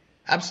owner.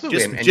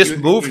 Absolutely. Just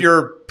move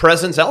your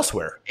presence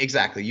elsewhere.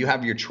 Exactly. You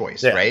have your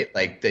choice, right?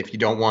 Like if you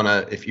don't want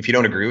to, if you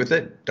don't agree with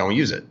it, don't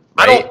use it.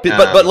 Right? I don't.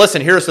 But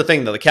listen, here's the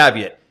thing, though. The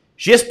caveat: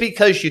 just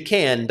because you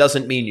can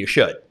doesn't mean you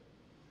should.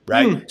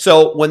 Right.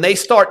 So when they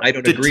start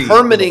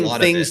determining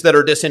things that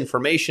are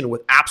disinformation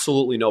with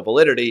absolutely no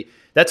validity,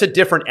 that's a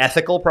different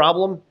ethical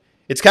problem.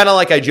 It's kind of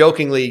like I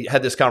jokingly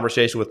had this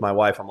conversation with my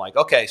wife. I'm like,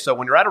 okay, so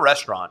when you're at a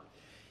restaurant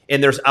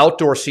and there's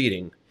outdoor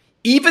seating,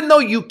 even though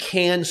you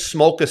can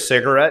smoke a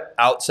cigarette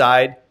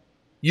outside,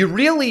 you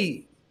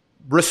really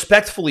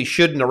respectfully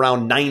shouldn't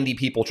around 90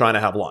 people trying to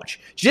have lunch.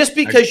 Just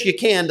because you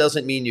can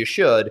doesn't mean you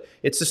should.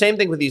 It's the same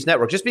thing with these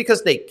networks. Just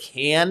because they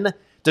can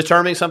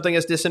determine something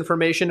as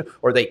disinformation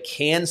or they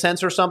can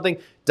censor something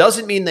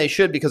doesn't mean they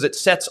should, because it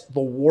sets the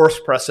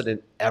worst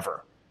precedent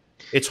ever.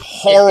 It's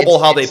horrible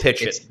how they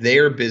pitch it. It's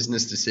their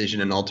business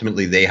decision, and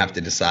ultimately they have to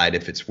decide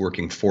if it's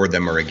working for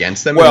them or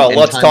against them. Well,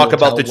 let's talk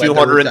about the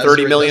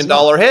 $230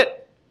 million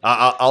hit.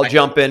 I'll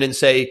jump in and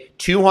say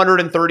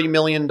 $230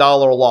 million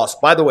loss.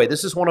 By the way,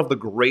 this is one of the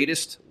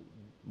greatest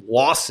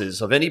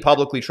losses of any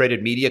publicly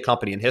traded media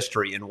company in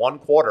history in one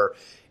quarter.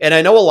 And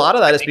I know a lot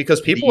of that is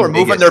because people are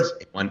moving their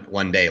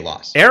one day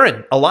loss.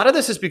 Aaron, a lot of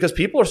this is because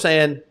people are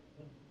saying,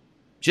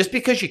 just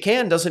because you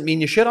can doesn't mean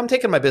you should. I'm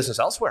taking my business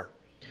elsewhere.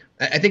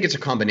 I think it's a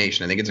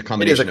combination. I think it's a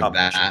combination of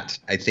that.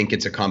 I think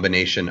it's a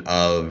combination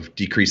of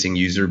decreasing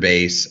user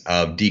base,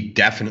 of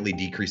definitely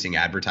decreasing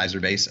advertiser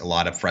base. A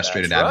lot of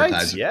frustrated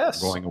advertisers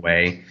are going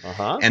away.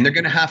 And they're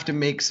going to have to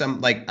make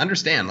some,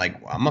 understand,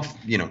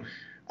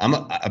 I'm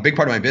a big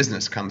part of my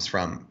business comes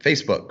from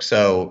Facebook.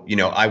 So,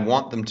 I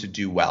want them to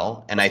do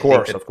well. And I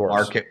think that the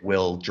market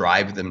will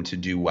drive them to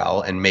do well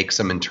and make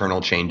some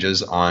internal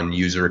changes on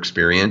user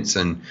experience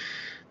and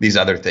these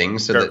other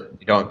things so that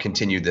you don't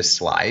continue this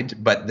slide.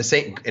 But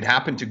it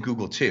happened to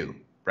Google too,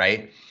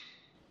 right?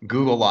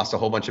 Google lost a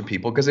whole bunch of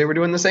people because they were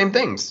doing the same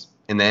things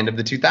in the end of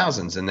the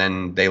 2000s. And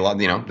then they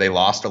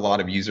lost a lot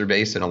of user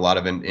base and a lot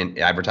of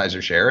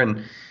advertiser share,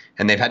 and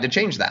they've had to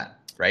change that.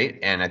 right?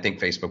 And I think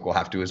Facebook will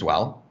have to as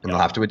well, and they'll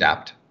have to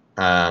adapt.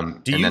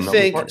 Do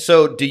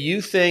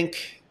you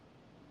think?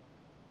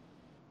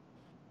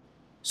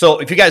 So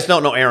if you guys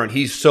don't know Aaron,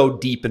 he's so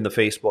deep in the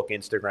Facebook,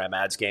 Instagram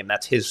ads game.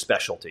 That's his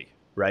specialty,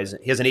 right?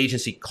 He has an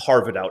agency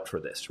carve it out for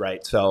this,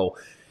 right? So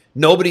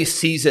nobody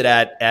sees it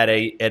at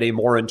a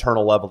more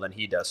internal level than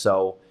he does.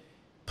 So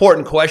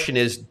important question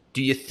is,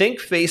 do you think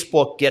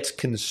Facebook gets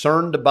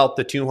concerned about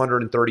the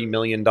 $230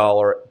 million?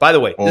 By the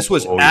way, this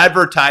was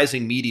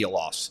advertising media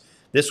loss.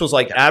 This was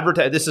like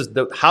This is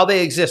how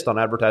they exist on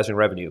advertising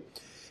revenue.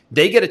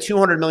 They get a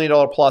 $200 million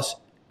plus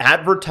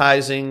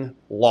advertising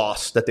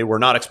loss that they were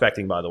not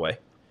expecting, by the way.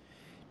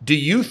 Do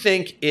you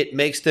think it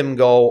makes them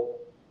go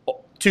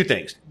two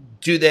things?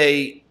 Do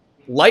they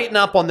lighten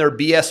up on their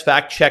BS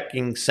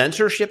fact-checking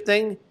censorship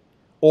thing,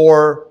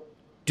 or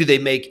do they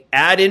make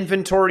ad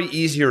inventory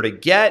easier to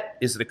get?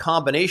 Is it a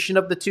combination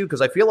of the two? Because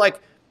I feel like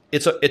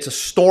it's a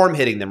storm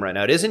hitting them right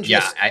now. It isn't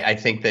just. Yeah, I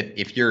think that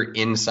if you're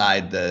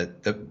inside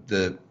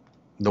the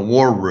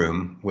war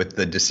room with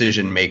the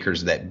decision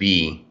makers that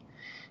be,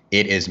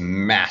 it is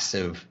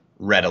massive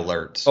red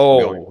alerts.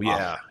 Oh,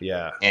 yeah,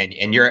 yeah.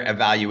 And you're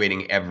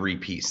evaluating every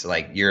piece.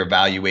 Like you're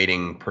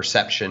evaluating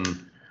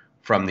perception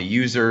from the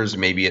users.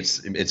 Maybe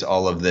it's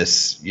all of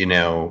this,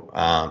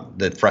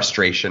 the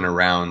frustration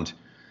around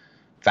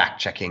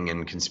fact checking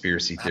and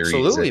conspiracy theories.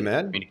 Absolutely, and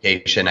man.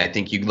 Communication. I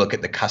think you look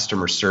at the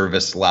customer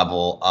service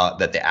level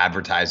that the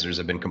advertisers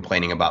have been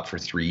complaining about for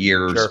 3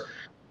 years. Sure.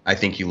 I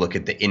think you look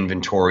at the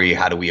inventory.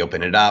 How do we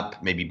open it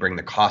up? Maybe bring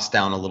the cost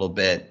down a little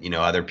bit.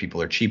 Other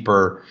people are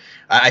cheaper.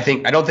 I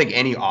don't think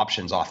any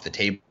options off the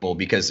table,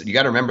 because you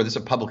got to remember this is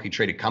a publicly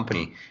traded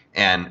company,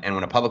 and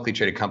when a publicly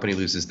traded company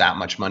loses that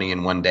much money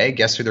in one day,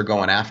 guess who they're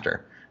going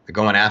after? They're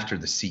going after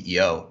the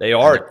CEO. They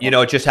are.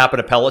 It just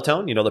happened to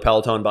Peloton. The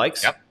Peloton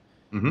bikes. Yep.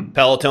 Mm-hmm.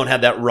 Peloton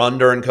had that run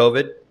during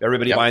COVID.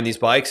 Everybody buying these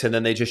bikes, and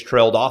then they just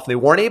trailed off. They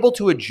weren't able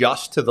to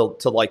adjust to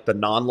the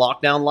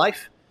non-lockdown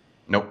life.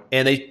 Nope.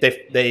 And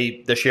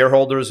the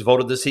shareholders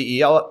voted the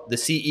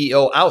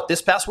CEO out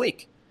this past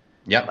week.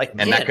 Yep.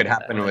 That could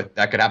happen with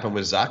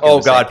Zuck.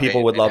 Oh God,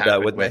 people would love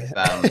that, wouldn't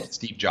they? With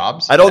Steve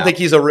Jobs. I don't think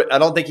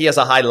he has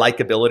a high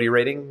likability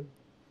rating.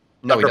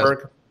 No, he doesn't.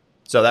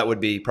 So that would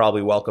be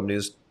probably welcome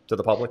news to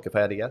the public, if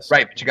I had to guess.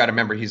 Right, but you got to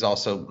remember he's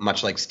also,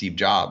 much like Steve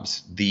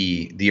Jobs,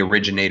 the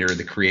originator,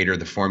 the creator,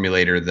 the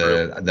formulator,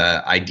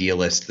 the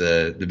idealist,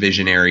 the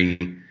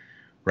visionary.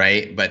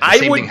 Right. But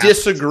I would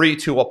disagree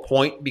to a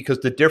point, because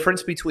the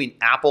difference between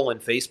Apple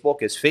and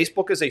Facebook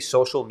is a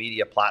social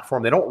media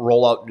platform. They don't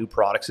roll out new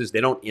products.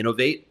 They don't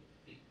innovate.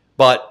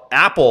 But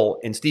Apple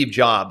and Steve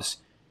Jobs,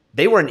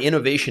 they were an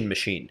innovation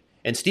machine.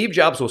 And Steve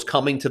Jobs was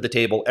coming to the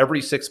table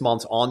every 6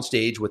 months on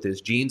stage with his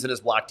jeans and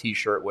his black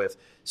T-shirt with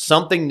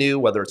something new,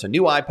 whether it's a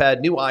new iPad,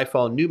 new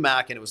iPhone, new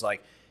Mac. And it was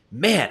like,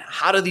 man,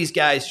 how do these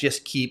guys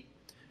just keep?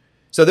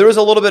 So there was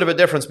a little bit of a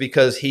difference,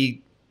 because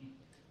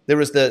there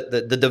was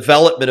the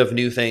development of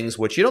new things,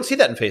 which you don't see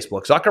that in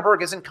Facebook.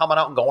 Zuckerberg isn't coming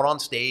out and going on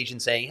stage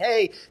and saying,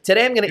 hey,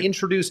 today I'm going to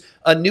introduce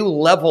a new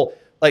level.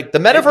 Like the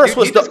metaverse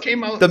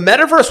the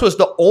metaverse was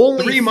the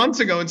only 3 months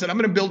ago and said, I'm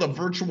going to build a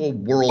virtual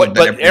world.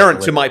 But Aaron,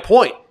 to my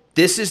point,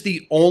 this is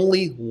the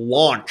only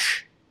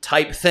launch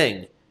type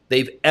thing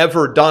they've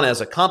ever done as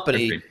a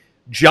company. Agreed.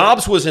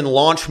 Jobs was in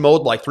launch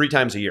mode like 3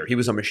 times a year. He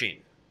was a machine.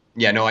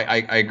 Yeah, no, I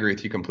agree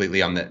with you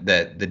completely on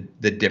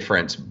the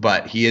difference,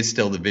 but he is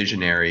still the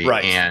visionary.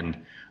 Right.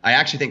 And I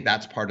actually think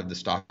that's part of the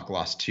stock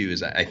loss too,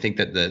 is I think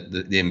that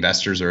the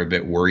investors are a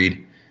bit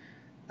worried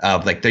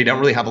of, like, they don't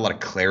really have a lot of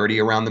clarity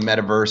around the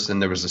metaverse,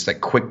 and there was this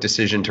quick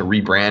decision to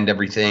rebrand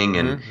everything,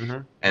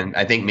 and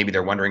I think maybe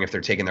they're wondering if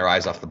they're taking their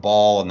eyes off the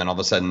ball, and then all of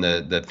a sudden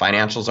the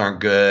financials aren't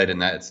good,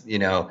 and that's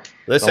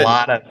Listen, a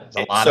lot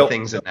of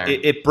things in there.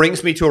 It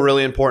brings me to a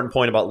really important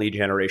point about lead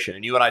generation,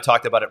 and you and I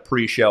talked about it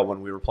pre-show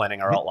when we were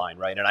planning our outline,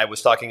 right? And I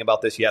was talking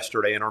about this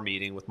yesterday in our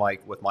meeting with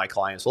my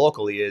clients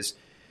locally. Is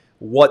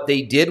what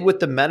they did with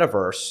the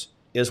metaverse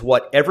is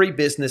what every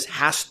business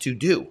has to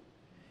do.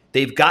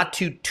 They've got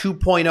to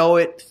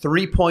 2.0 it,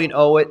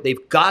 3.0 it.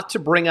 They've got to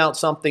bring out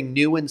something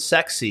new and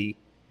sexy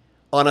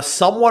on a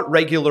somewhat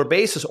regular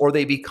basis, or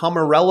they become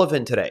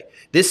irrelevant today.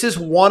 This is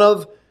one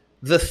of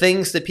the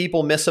things that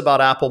people miss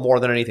about Apple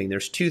more than anything.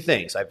 There's 2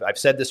 things. I've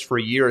said this for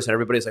years, and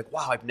everybody's like,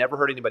 wow, I've never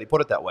heard anybody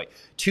put it that way.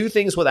 2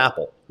 things with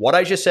Apple. What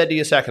I just said to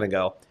you a second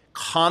ago,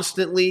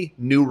 constantly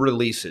new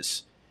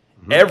releases.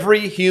 Mm-hmm.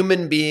 Every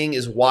human being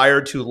is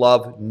wired to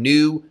love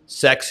new,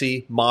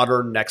 sexy,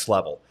 modern, next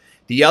level.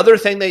 The other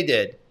thing they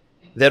did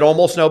that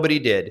almost nobody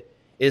did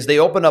is they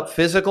opened up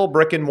physical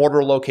brick and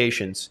mortar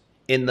locations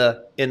in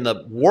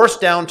the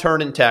worst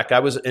downturn in tech. I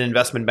was an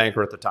investment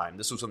banker at the time.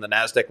 This was when the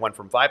NASDAQ went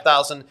from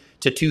 5,000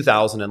 to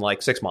 2,000 in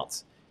like 6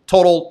 months.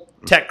 Total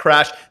tech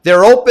crash.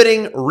 They're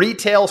opening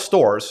retail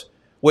stores,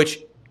 which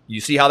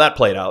you see how that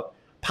played out.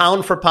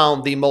 Pound for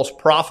pound, the most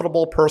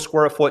profitable per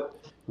square foot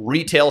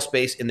retail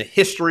space in the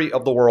history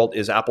of the world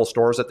is Apple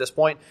stores at this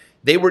point.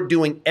 They were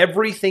doing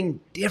everything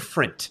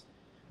different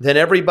than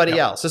everybody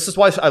else. This is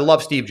why I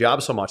love Steve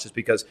Jobs so much, is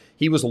because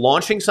he was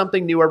launching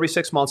something new every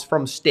 6 months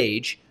from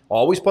stage,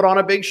 always put on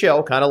a big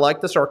show, kind of like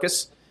the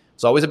circus.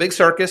 It's always a big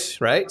circus,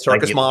 right?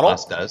 Circus like model.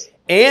 Does.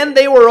 And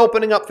they were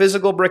opening up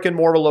physical brick and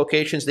mortar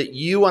locations that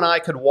you and I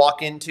could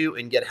walk into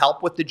and get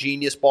help with the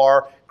Genius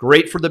Bar.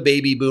 Great for the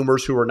baby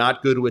boomers who are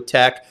not good with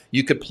tech.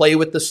 You could play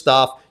with the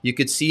stuff. You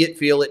could see it,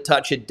 feel it,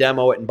 touch it,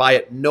 demo it, and buy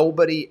it.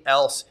 Nobody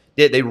else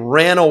did. They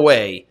ran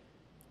away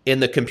in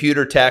the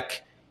computer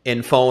tech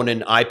and phone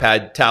and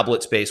iPad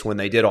tablet space when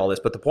they did all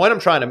this. But the point I'm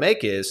trying to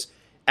make is,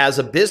 as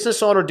a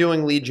business owner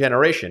doing lead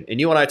generation, and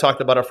you and I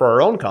talked about it for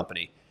our own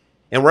company,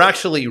 and we're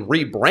actually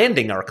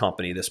rebranding our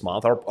company this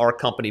month. Our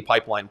company,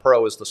 Pipeline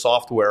Pro, is the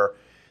software,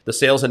 the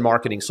sales and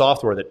marketing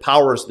software that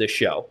powers this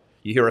show.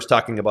 You hear us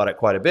talking about it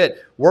quite a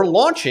bit. We're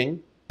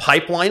launching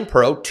Pipeline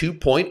Pro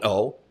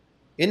 2.0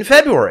 in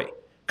February,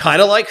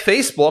 kind of like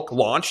Facebook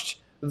launched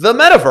the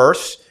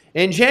metaverse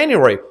in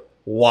January.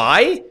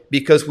 Why?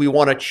 Because we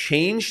want to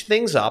change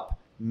things up,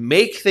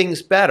 make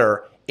things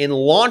better, and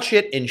launch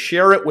it and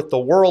share it with the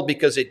world,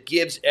 because it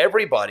gives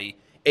everybody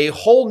a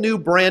whole new,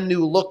 brand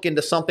new look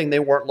into something they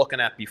weren't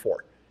looking at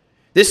before.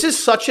 This is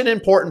such an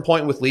important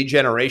point with lead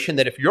generation,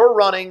 that if you're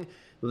running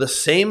the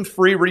same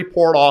free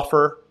report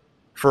offer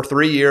for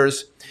 3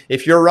 years,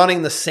 if you're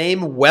running the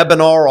same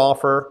webinar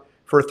offer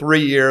for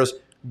 3 years,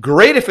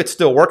 great if it's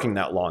still working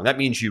that long. That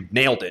means you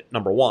nailed it,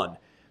 number one.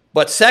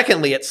 But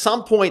secondly, at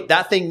some point,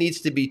 that thing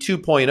needs to be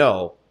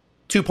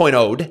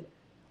 2.0'd,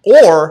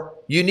 or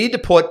you need to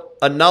put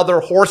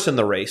another horse in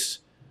the race,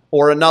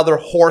 or another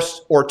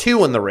horse or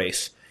two in the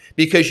race,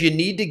 because you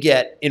need to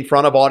get in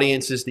front of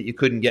audiences that you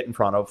couldn't get in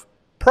front of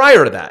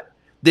prior to that.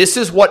 This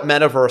is what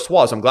Metaverse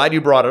was. I'm glad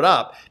you brought it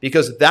up,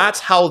 because that's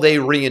how they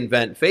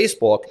reinvent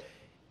Facebook.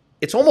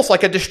 It's almost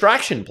like a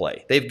distraction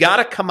play. They've got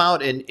to come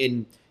out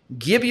and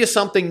give you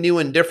something new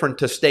and different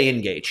to stay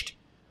engaged.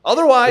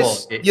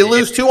 Otherwise, you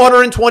lose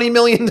 $220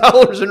 million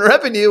in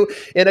revenue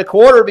in a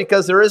quarter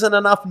because there isn't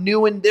enough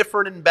new and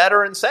different and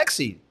better and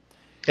sexy.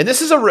 And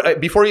this is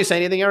before you say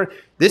anything, Aaron,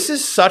 this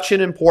is such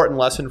an important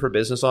lesson for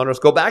business owners.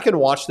 Go back and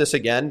watch this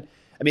again.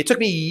 I mean, it took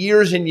me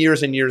years and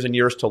years and years and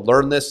years to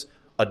learn this,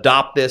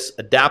 adapt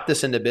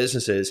this into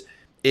businesses,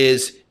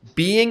 is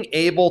being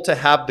able to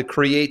have the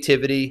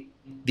creativity,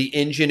 the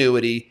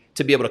ingenuity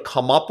to be able to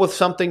come up with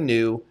something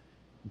new,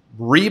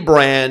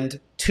 rebrand,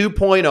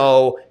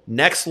 2.0,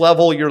 next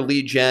level your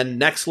lead gen,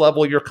 next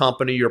level your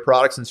company, your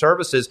products and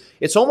services.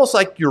 It's almost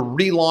like you're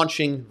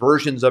relaunching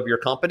versions of your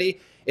company.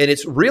 And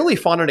it's really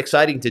fun and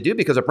exciting to do,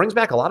 because it brings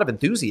back a lot of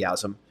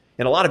enthusiasm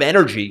and a lot of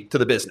energy to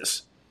the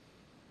business.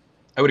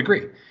 I would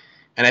agree.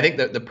 And I think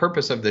that the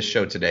purpose of this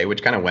show today,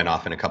 which kind of went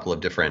off in a couple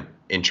of different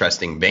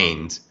interesting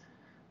veins,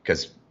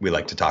 because we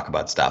like to talk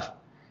about stuff,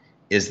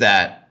 is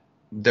that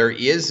there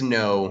is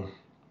no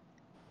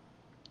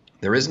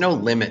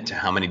limit to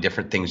how many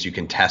different things you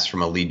can test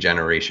from a lead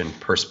generation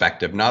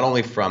perspective, not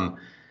only from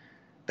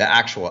the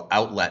actual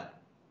outlet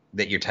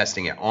that you're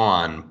testing it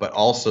on, but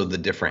also the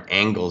different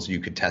angles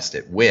you could test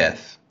it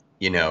with,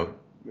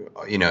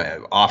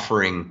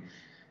 offering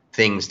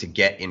things to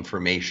get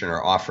information,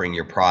 or offering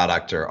your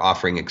product, or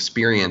offering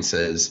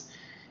experiences,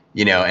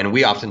 and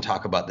we often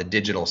talk about the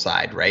digital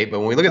side, right? But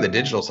when we look at the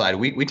digital side,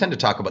 we tend to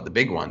talk about the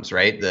big ones,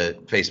 right? The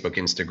Facebook,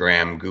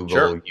 Instagram, Google,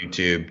 sure,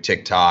 YouTube,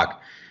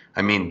 TikTok.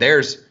 I mean,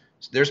 there's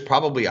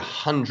probably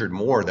 100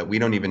 more that we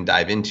don't even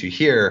dive into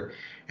here.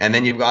 And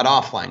then you've got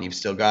offline. You've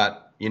still got,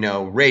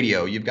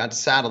 radio. You've got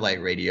satellite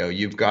radio.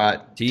 You've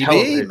got TV,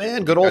 television.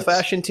 Man, good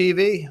old-fashioned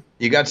TV.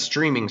 You got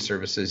streaming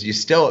services.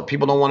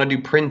 People don't want to do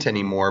print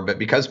anymore, but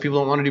because people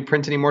don't want to do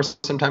print anymore,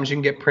 sometimes you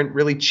can get print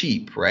really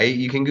cheap, right?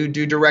 You can go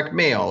do direct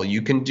mail.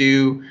 You can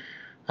do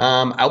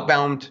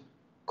outbound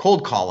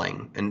cold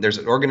calling, and there's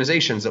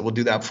organizations that will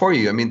do that for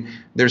you. I mean,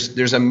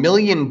 there's a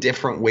million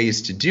different ways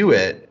to do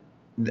it.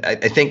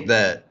 I think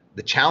the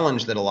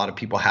challenge that a lot of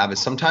people have is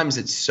sometimes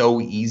it's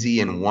so easy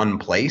in one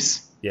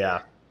place,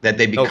 that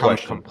they become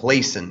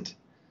complacent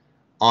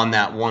on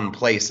that one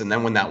place. And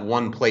then when that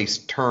one place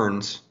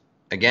turns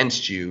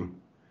against you,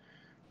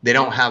 they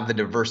don't have the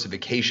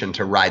diversification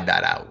to ride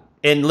that out.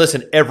 And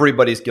listen,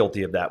 everybody's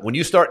guilty of that. When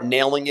you start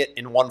nailing it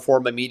in one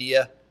form of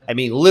media, I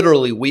mean,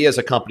 literally, we as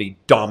a company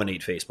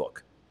dominate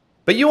Facebook.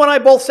 But you and I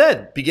both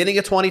said, beginning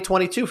of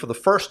 2022, for the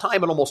first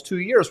time in almost 2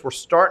 years, we're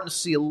starting to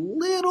see a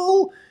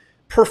little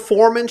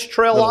performance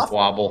trail off.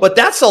 Wobble. But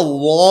that's a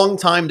long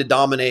time to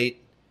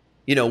dominate.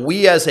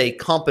 We as a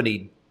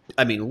company,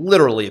 I mean,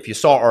 literally, if you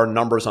saw our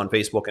numbers on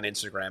Facebook and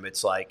Instagram,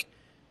 it's like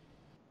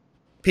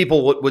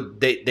people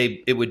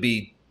it would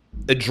be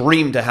a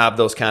dream to have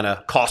those kind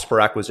of cost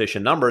per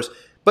acquisition numbers.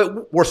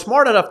 But we're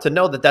smart enough to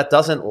know that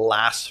doesn't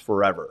last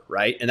forever,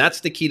 right? And that's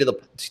the key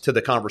to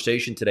the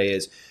conversation today,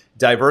 is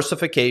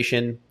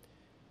diversification,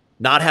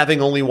 not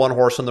having only one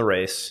horse in the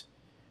race,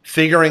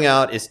 figuring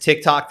out, is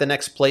TikTok the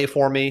next play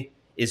for me?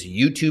 Is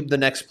YouTube the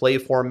next play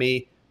for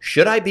me?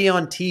 Should I be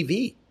on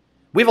TV?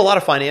 We have a lot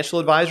of financial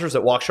advisors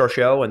that watch our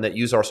show and that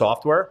use our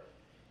software.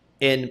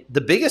 And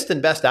the biggest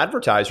and best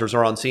advertisers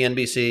are on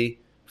CNBC,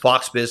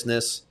 Fox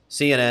Business,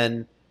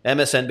 CNN,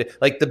 MSNBC,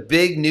 like the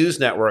big news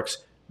networks,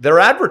 they're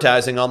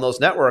advertising on those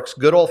networks,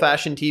 good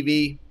old-fashioned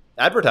TV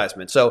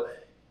advertisements. So,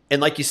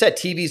 and like you said,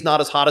 TV's not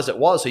as hot as it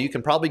was, so you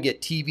can probably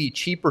get TV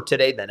cheaper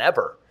today than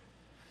ever.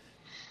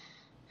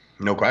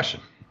 No question.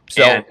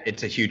 So, and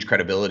it's a huge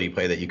credibility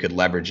play that you could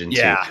leverage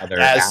into other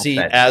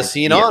as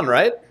seen on,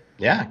 right?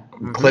 Yeah.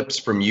 Mm-hmm. Clips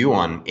from you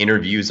on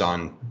interviews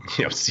on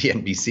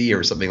CNBC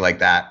or something like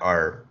that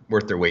are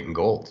worth their weight in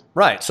gold.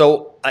 Right.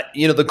 So,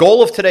 the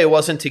goal of today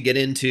wasn't to get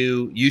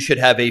into you should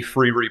have a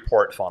free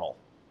report funnel.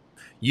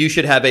 You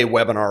should have a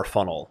webinar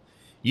funnel.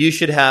 You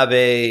should have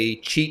a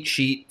cheat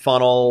sheet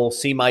funnel,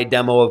 see my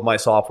demo of my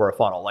software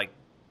funnel. Like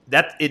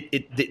that,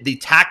 the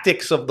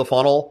tactics of the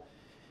funnel,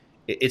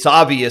 it's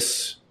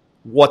obvious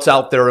what's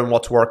out there and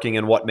what's working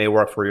and what may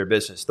work for your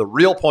business. The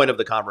real point of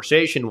the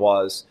conversation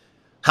was,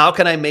 how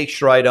can I make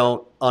sure I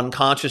don't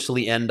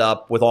unconsciously end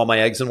up with all my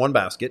eggs in one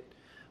basket?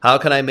 How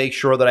can I make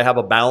sure that I have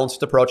a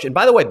balanced approach? And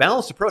by the way,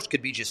 balanced approach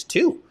could be just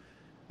two.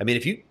 I mean,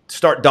 if you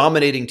start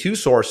dominating two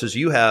sources,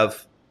 you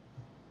have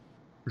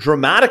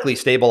dramatically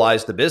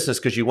stabilized the business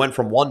because you went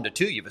from 1 to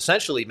 2. You've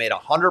essentially made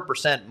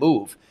 100%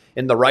 move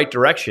in the right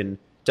direction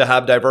to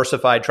have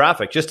diversified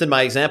traffic. Just in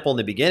my example in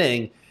the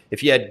beginning,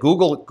 if you had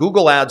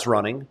Google ads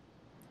running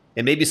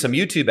and maybe some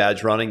YouTube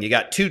ads running, you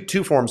got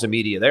two forms of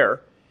media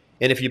there.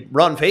 And if you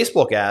run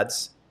Facebook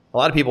ads, a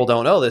lot of people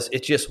don't know this,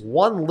 it's just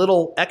one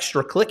little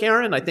extra click,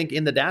 Aaron, I think,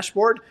 in the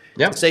dashboard.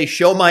 Yep. To say,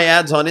 show my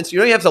ads on Instagram. You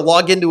don't even have to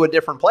log into a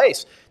different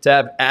place to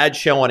have ads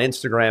show on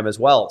Instagram as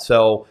well.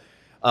 So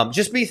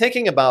just be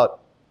thinking about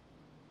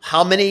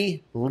how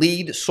many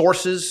lead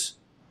sources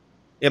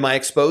am I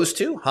exposed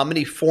to? How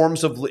many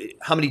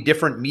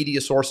different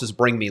media sources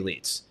bring me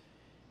leads?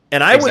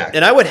 And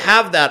I would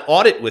have that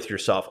audit with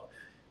yourself.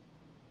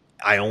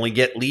 I only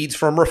get leads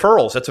from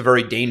referrals. That's a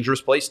very dangerous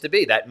place to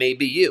be. That may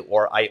be you.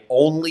 Or I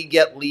only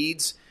get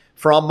leads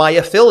from my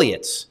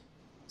affiliates.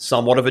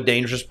 Somewhat of a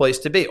dangerous place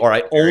to be. Or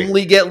I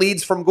only get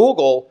leads from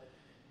Google.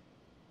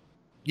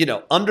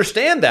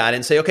 Understand that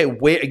and say, okay,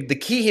 the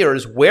key here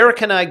is where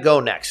can I go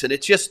next? And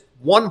it's just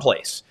one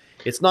place.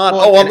 It's not,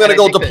 I'm going to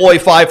go deploy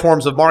 5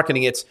 forms of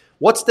marketing. It's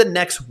what's the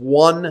next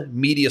one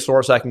media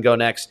source I can go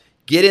next?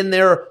 Get in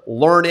there,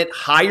 learn it,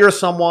 hire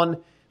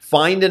someone,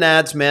 find an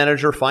ads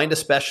manager, find a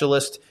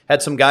specialist.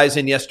 Had some guys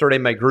in yesterday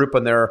in my group,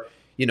 and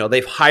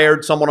they've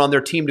hired someone on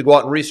their team to go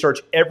out and research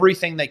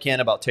everything they can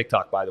about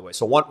TikTok, by the way.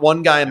 So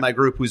one guy in my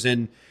group who's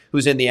in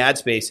the ad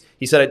space,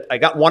 he said, I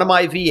got one of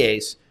my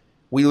VAs.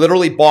 We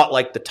literally bought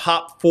like the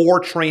top 4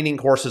 training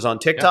courses on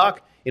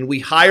TikTok, and we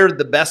hired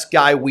the best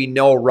guy we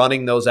know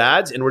running those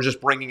ads, and we're just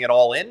bringing it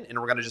all in, and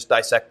we're going to just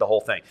dissect the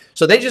whole thing.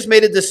 So they just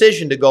made a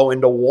decision to go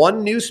into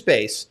one new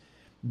space,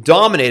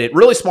 dominate it.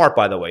 Really smart,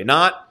 by the way.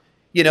 Not,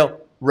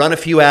 run a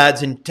few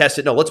ads and test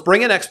it. No, let's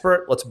bring an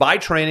expert. Let's buy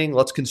training.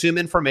 Let's consume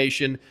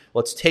information.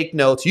 Let's take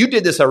notes. You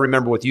did this, I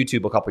remember, with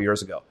YouTube a couple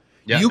years ago.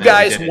 Yeah, you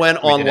guys went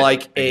on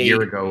like a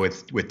year ago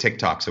with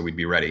TikTok, so we'd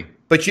be ready.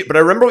 But I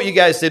remember what you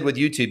guys did with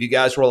YouTube. You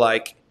guys were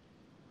like,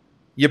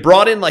 you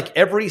brought in like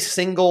every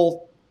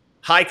single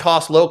high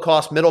cost, low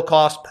cost, middle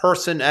cost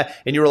person, and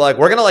you were like,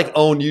 we're gonna like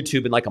own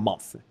YouTube in like a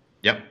month.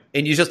 Yep.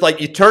 And you just like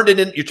you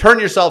turned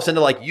yourselves into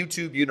like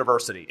YouTube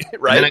University,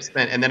 right?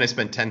 And then I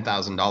spent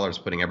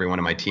 $10,000 putting every one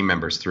of my team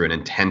members through an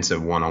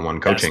intensive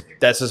one-on-one coaching.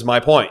 This is my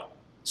point.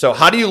 So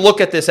how do you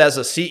look at this as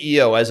a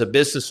CEO, as a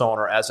business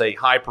owner, as a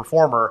high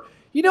performer?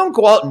 You don't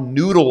go out and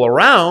noodle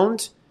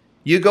around.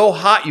 You go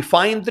hot. You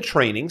find the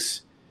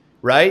trainings,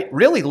 right?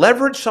 Really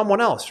leverage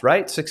someone else,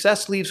 right?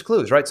 Success leaves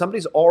clues, right?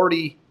 Somebody's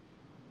already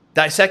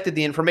dissected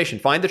the information.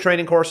 Find the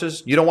training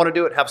courses. You don't want to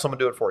do it, have someone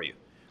do it for you.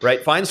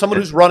 Right? Find someone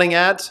who's running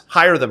ads,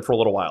 hire them for a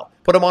little while.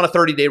 Put them on a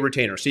 30-day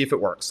retainer, see if it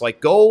works.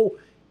 Like go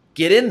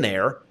get in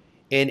there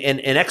and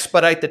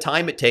expedite the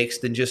time it takes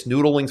than just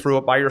noodling through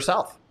it by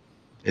yourself.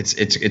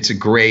 It's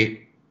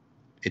great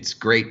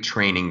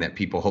training that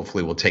people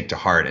hopefully will take to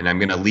heart. And I'm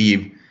going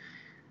to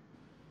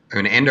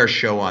end our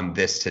show on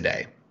this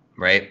today,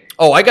 right?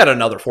 Oh, I got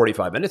another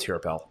 45 minutes here,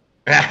 pal.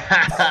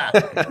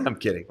 I'm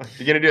kidding.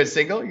 You're going to do a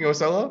single? You go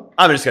solo?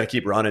 I'm just going to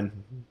keep running.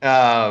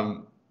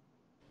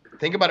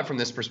 Think about it from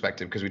this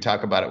perspective because we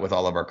talk about it with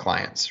all of our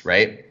clients,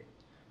 right?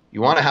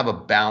 You want to have a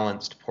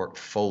balanced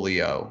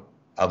portfolio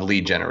of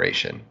lead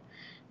generation.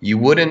 You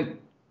wouldn't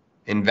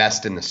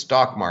invest in the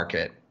stock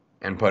market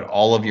and put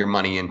all of your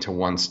money into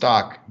one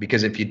stock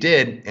because if you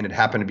did, and it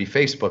happened to be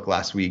Facebook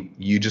last week,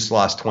 you just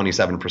lost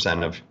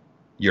 27% of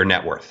your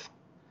net worth,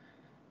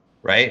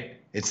 right?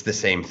 It's the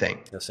same thing.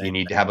 You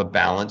need to have a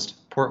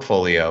balanced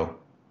portfolio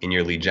in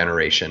your lead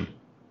generation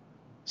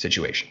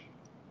situation.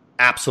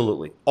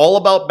 Absolutely. All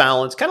about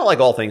balance, kind of like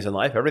all things in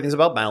life. Everything's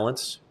about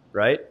balance,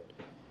 right?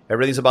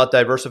 Everything's about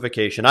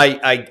diversification.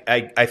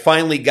 I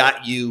finally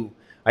got you.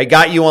 I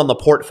got you on the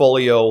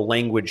portfolio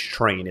language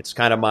train. It's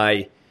kind of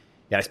I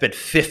spent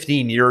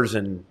 15 years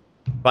in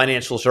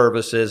financial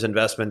services,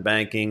 investment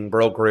banking,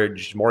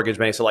 brokerage, mortgage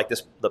banking. So like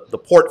this, the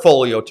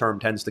portfolio term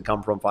tends to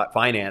come from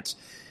finance,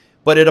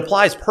 but it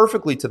applies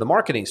perfectly to the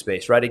marketing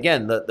space, right?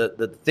 Again,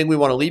 the thing we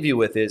want to leave you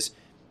with is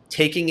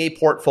taking a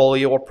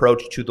portfolio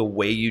approach to the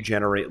way you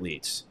generate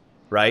leads,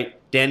 right?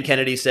 Dan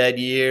Kennedy said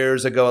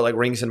years ago, it like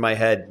rings in my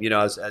head, you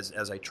know,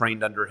 as I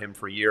trained under him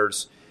for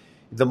years,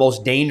 the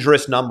most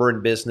dangerous number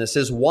in business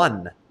is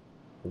one.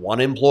 One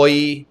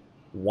employee,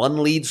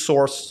 one lead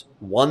source,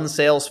 one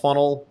sales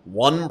funnel,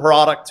 one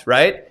product,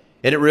 right?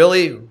 And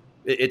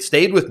it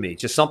stayed with me.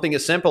 Just something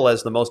as simple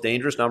as the most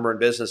dangerous number in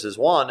business is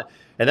one.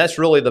 And that's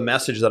really the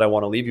message that I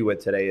want to leave you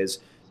with today is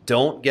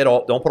don't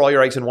put all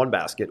your eggs in one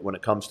basket when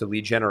it comes to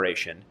lead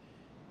generation.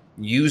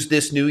 Use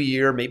this new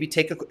year, maybe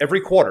take every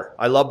quarter.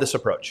 I love this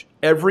approach.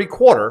 Every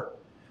quarter,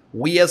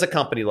 we as a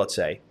company, let's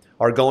say,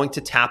 are going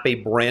to tap a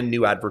brand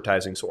new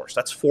advertising source.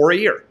 That's 4 a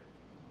year.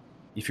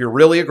 If you're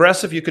really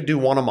aggressive, you could do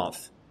 1 a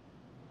month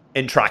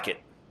and track it.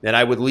 And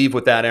I would leave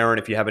with that, Aaron,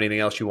 if you have anything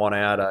else you want to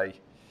add.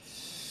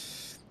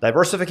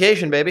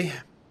 Diversification, baby.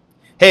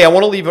 Hey, I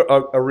want to leave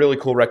a really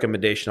cool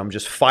recommendation. I'm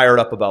just fired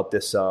up about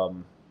this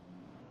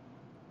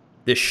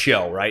this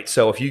show, right?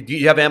 So do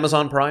you have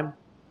Amazon Prime?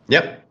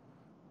 Yep.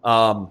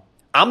 I'm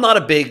not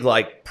a big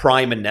like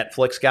Prime and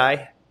Netflix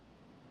guy,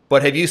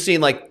 but have you seen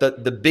like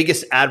the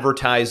biggest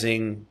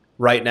advertising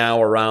right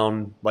now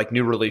around like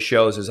new release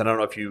shows is, I don't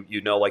know if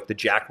you know like the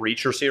Jack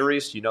Reacher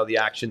series, you know, the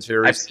action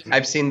series.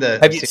 I've seen the.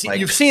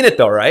 You've seen it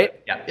though,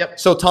 right? Yeah. Yep.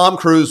 So Tom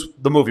Cruise,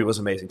 the movie was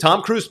amazing.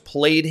 Tom Cruise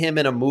played him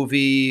in a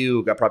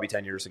movie got probably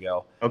 10 years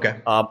ago.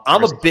 Okay.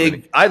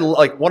 I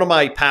like one of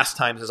my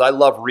pastimes is I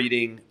love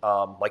reading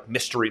like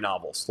mystery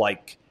novels.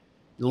 Like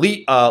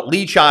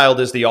Lee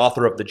Child is the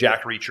author of the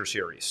Jack Reacher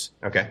series.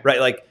 Okay. Right,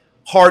 like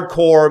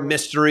hardcore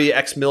mystery,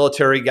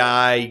 ex-military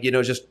guy, you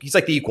know, just he's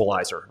like the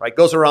Equalizer, right?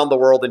 Goes around the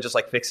world and just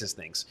like fixes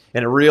things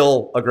in a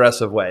real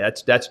aggressive way.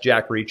 That's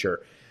Jack Reacher.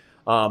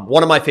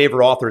 One of my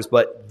favorite authors,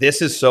 but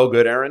this is so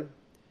good, Aaron.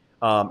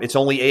 It's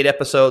only 8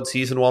 episodes.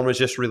 Season 1 was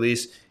just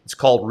released. It's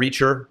called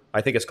Reacher.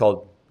 I think it's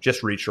called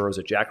just Reacher, or is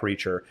it Jack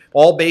Reacher?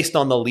 All based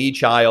on the Lee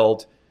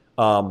Child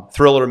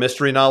thriller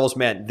mystery novels.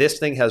 Man, this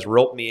thing has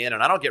roped me in,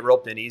 and I don't get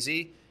roped in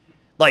easy.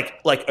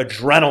 Like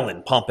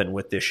adrenaline pumping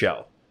with this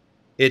show.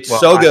 It's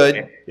so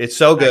good. It's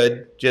so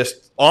good.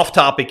 Just off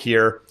topic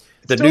here.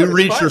 The new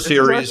Reacher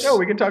series.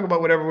 We can talk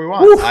about whatever we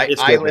want.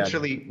 I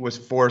literally was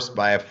forced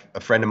by a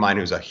friend of mine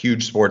who's a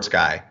huge sports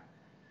guy.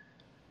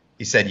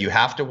 He said, you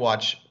have to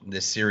watch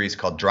this series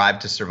called Drive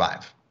to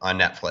Survive on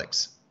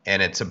Netflix.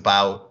 And it's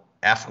about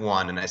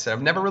F1. And I said,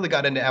 I've never really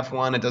got into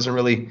F1. It doesn't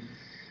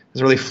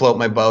really float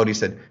my boat. He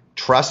said,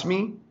 trust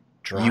me.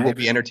 You will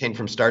be entertained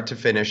from start to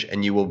finish,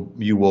 and you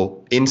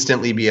will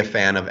instantly be a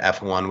fan of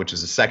F1, which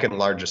is the second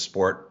largest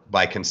sport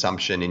by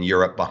consumption in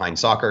Europe behind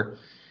soccer.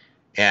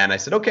 And I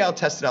said, okay, I'll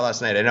test it out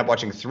last night. I ended up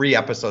watching 3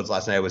 episodes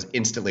last night. I was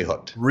instantly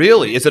hooked.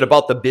 Really? Is it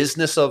about the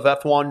business of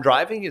F1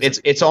 driving?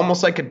 It's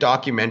almost like a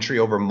documentary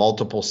over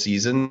multiple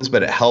seasons,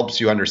 but it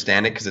helps you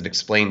understand it because it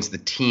explains the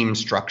team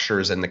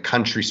structures and the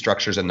country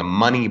structures and the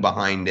money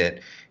behind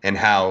it, and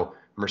how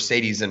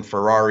Mercedes and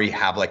Ferrari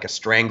have like a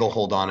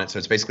stranglehold on it. So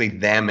it's basically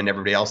them and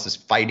everybody else is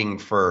fighting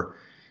for,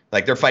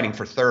 like, they're fighting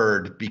for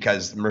third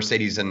because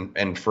Mercedes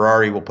and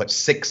Ferrari will put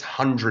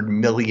 $600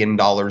 million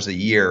a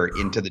year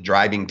into the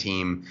driving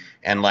team,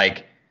 and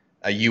like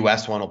a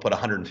US one will put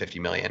 $150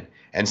 million.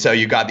 And so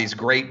you got these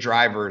great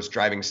drivers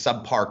driving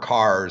subpar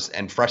cars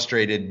and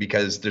frustrated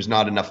because there's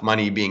not enough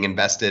money being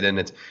invested, and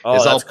it's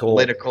all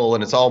political,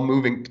 and it's all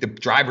moving. The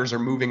drivers are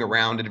moving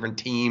around to different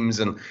teams,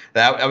 and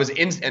that I was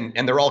in,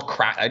 and they're all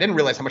crash. I didn't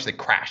realize how much they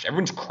crash.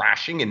 Everyone's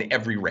crashing in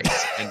every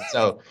race,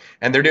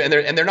 and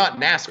they're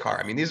not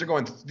NASCAR. I mean, these are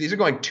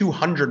going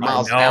 200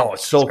 miles an hour.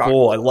 It's so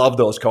cool. I love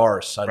those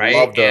cars. I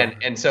love them.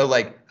 And so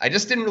like I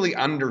just didn't really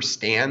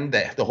understand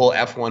the whole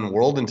F1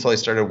 world until I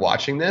started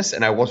watching this,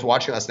 and I was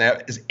watching last night.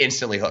 I was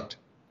instantly hooked.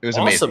 It was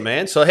amazing. Awesome,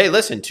 man. So, hey,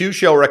 listen, 2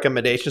 show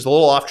recommendations, a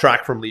little off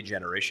track from lead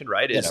generation,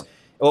 right?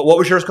 What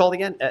was yours called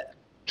again?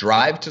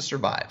 Drive to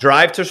Survive.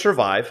 Drive to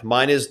Survive.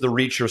 Mine is the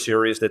Reacher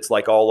series that's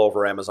like all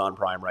over Amazon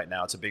Prime right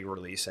now. It's a big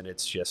release, and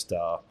it's just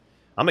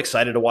I'm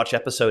excited to watch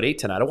episode 8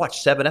 tonight. I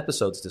watched 7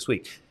 episodes this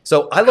week.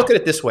 So I look at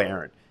it this way,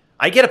 Aaron.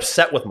 I get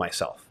upset with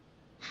myself.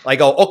 I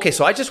go, okay,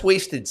 so I just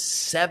wasted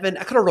 7.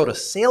 I could have wrote a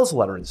sales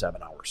letter in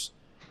 7 hours.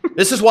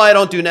 This is why I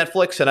don't do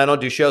Netflix and I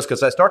don't do shows,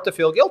 because I start to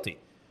feel guilty.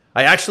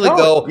 I actually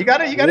go, you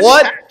gotta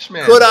what detach,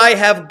 man. Could I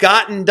have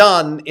gotten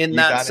done in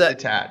that set?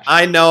 Detach.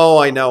 I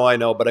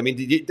know. But I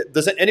mean,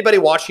 does anybody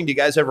watching, do you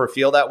guys ever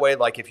feel that way?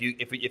 Like if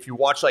you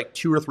watch like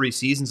 2 or 3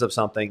 seasons of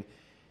something,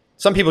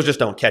 some people just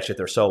don't catch it.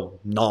 They're so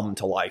numb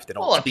to life. They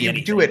don't see anything. If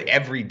you do it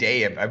every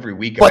day of every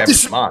week of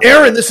every month.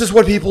 Aaron, this is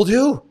what people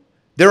do.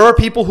 There are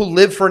people who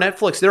live for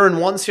Netflix. They're in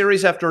one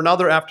series after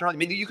another after another. I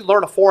mean, you could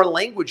learn a foreign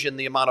language in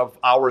the amount of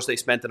hours they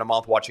spent in a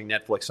month watching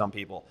Netflix, some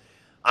people.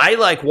 I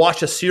like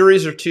watch a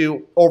series or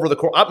 2 over the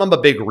course. I'm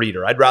a big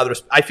reader.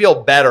 I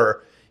feel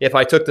better if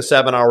I took the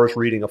 7 hours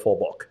reading a full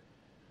book.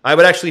 I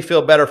would actually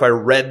feel better if I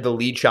read the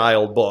Lee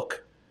Child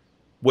book,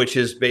 which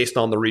is based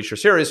on the Reacher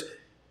series.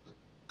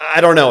 I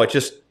don't know. It's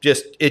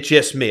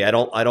just me.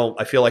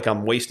 I feel like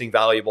I'm wasting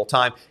valuable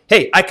time.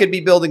 Hey, I could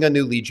be building a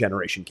new lead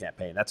generation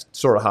campaign. That's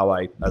sort of how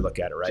I look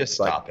at it, right? Just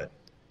stop it.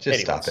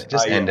 Stop it.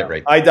 Just end it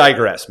right there. I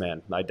digress,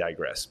 man.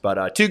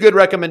 But 2 good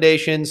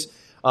recommendations.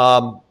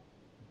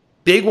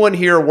 Big one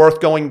here worth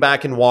going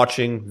back and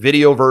watching.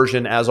 Video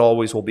version, as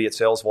always, will be at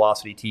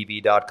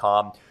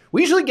salesvelocitytv.com.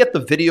 We usually get the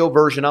video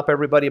version up,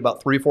 everybody,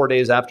 about 3-4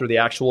 days after the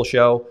actual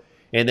show.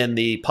 And then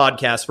the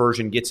podcast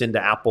version gets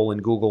into Apple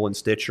and Google and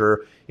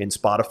Stitcher and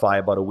Spotify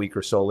about a week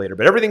or so later.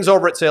 But everything's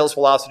over at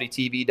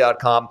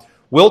salesvelocitytv.com.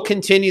 We'll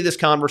continue this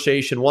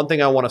conversation. One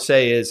thing I want to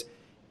say is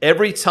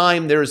every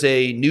time there's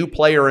a new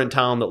player in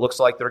town that looks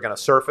like they're going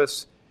to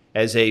surface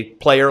as a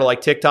player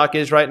like TikTok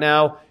is right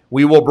now,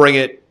 we will bring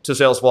it to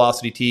Sales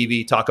Velocity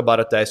TV, talk about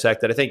it,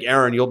 dissect it. I think,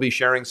 Aaron, you'll be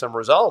sharing some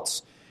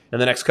results in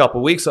the next couple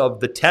of weeks of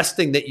the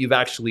testing that you've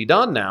actually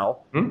done now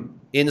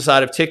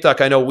inside of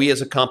TikTok. I know we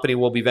as a company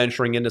will be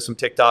venturing into some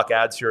TikTok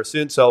ads here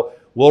soon. So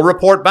we'll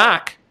report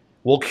back,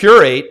 we'll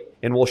curate,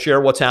 and we'll share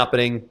what's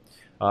happening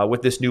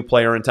with this new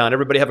player in town.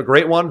 Everybody have a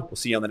great one. We'll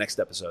see you on the next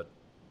episode.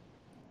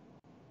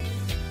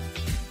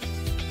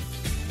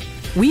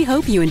 We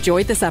hope you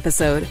enjoyed this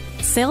episode.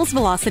 Sales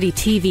Velocity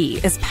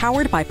TV is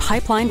powered by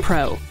Pipeline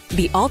Pro,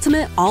 the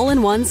ultimate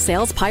all-in-one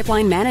sales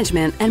pipeline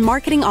management and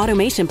marketing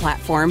automation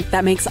platform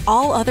that makes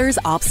all others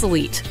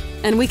obsolete.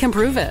 And we can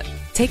prove it.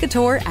 Take a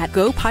tour at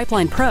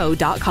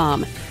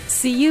gopipelinepro.com.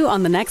 See you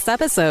on the next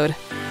episode.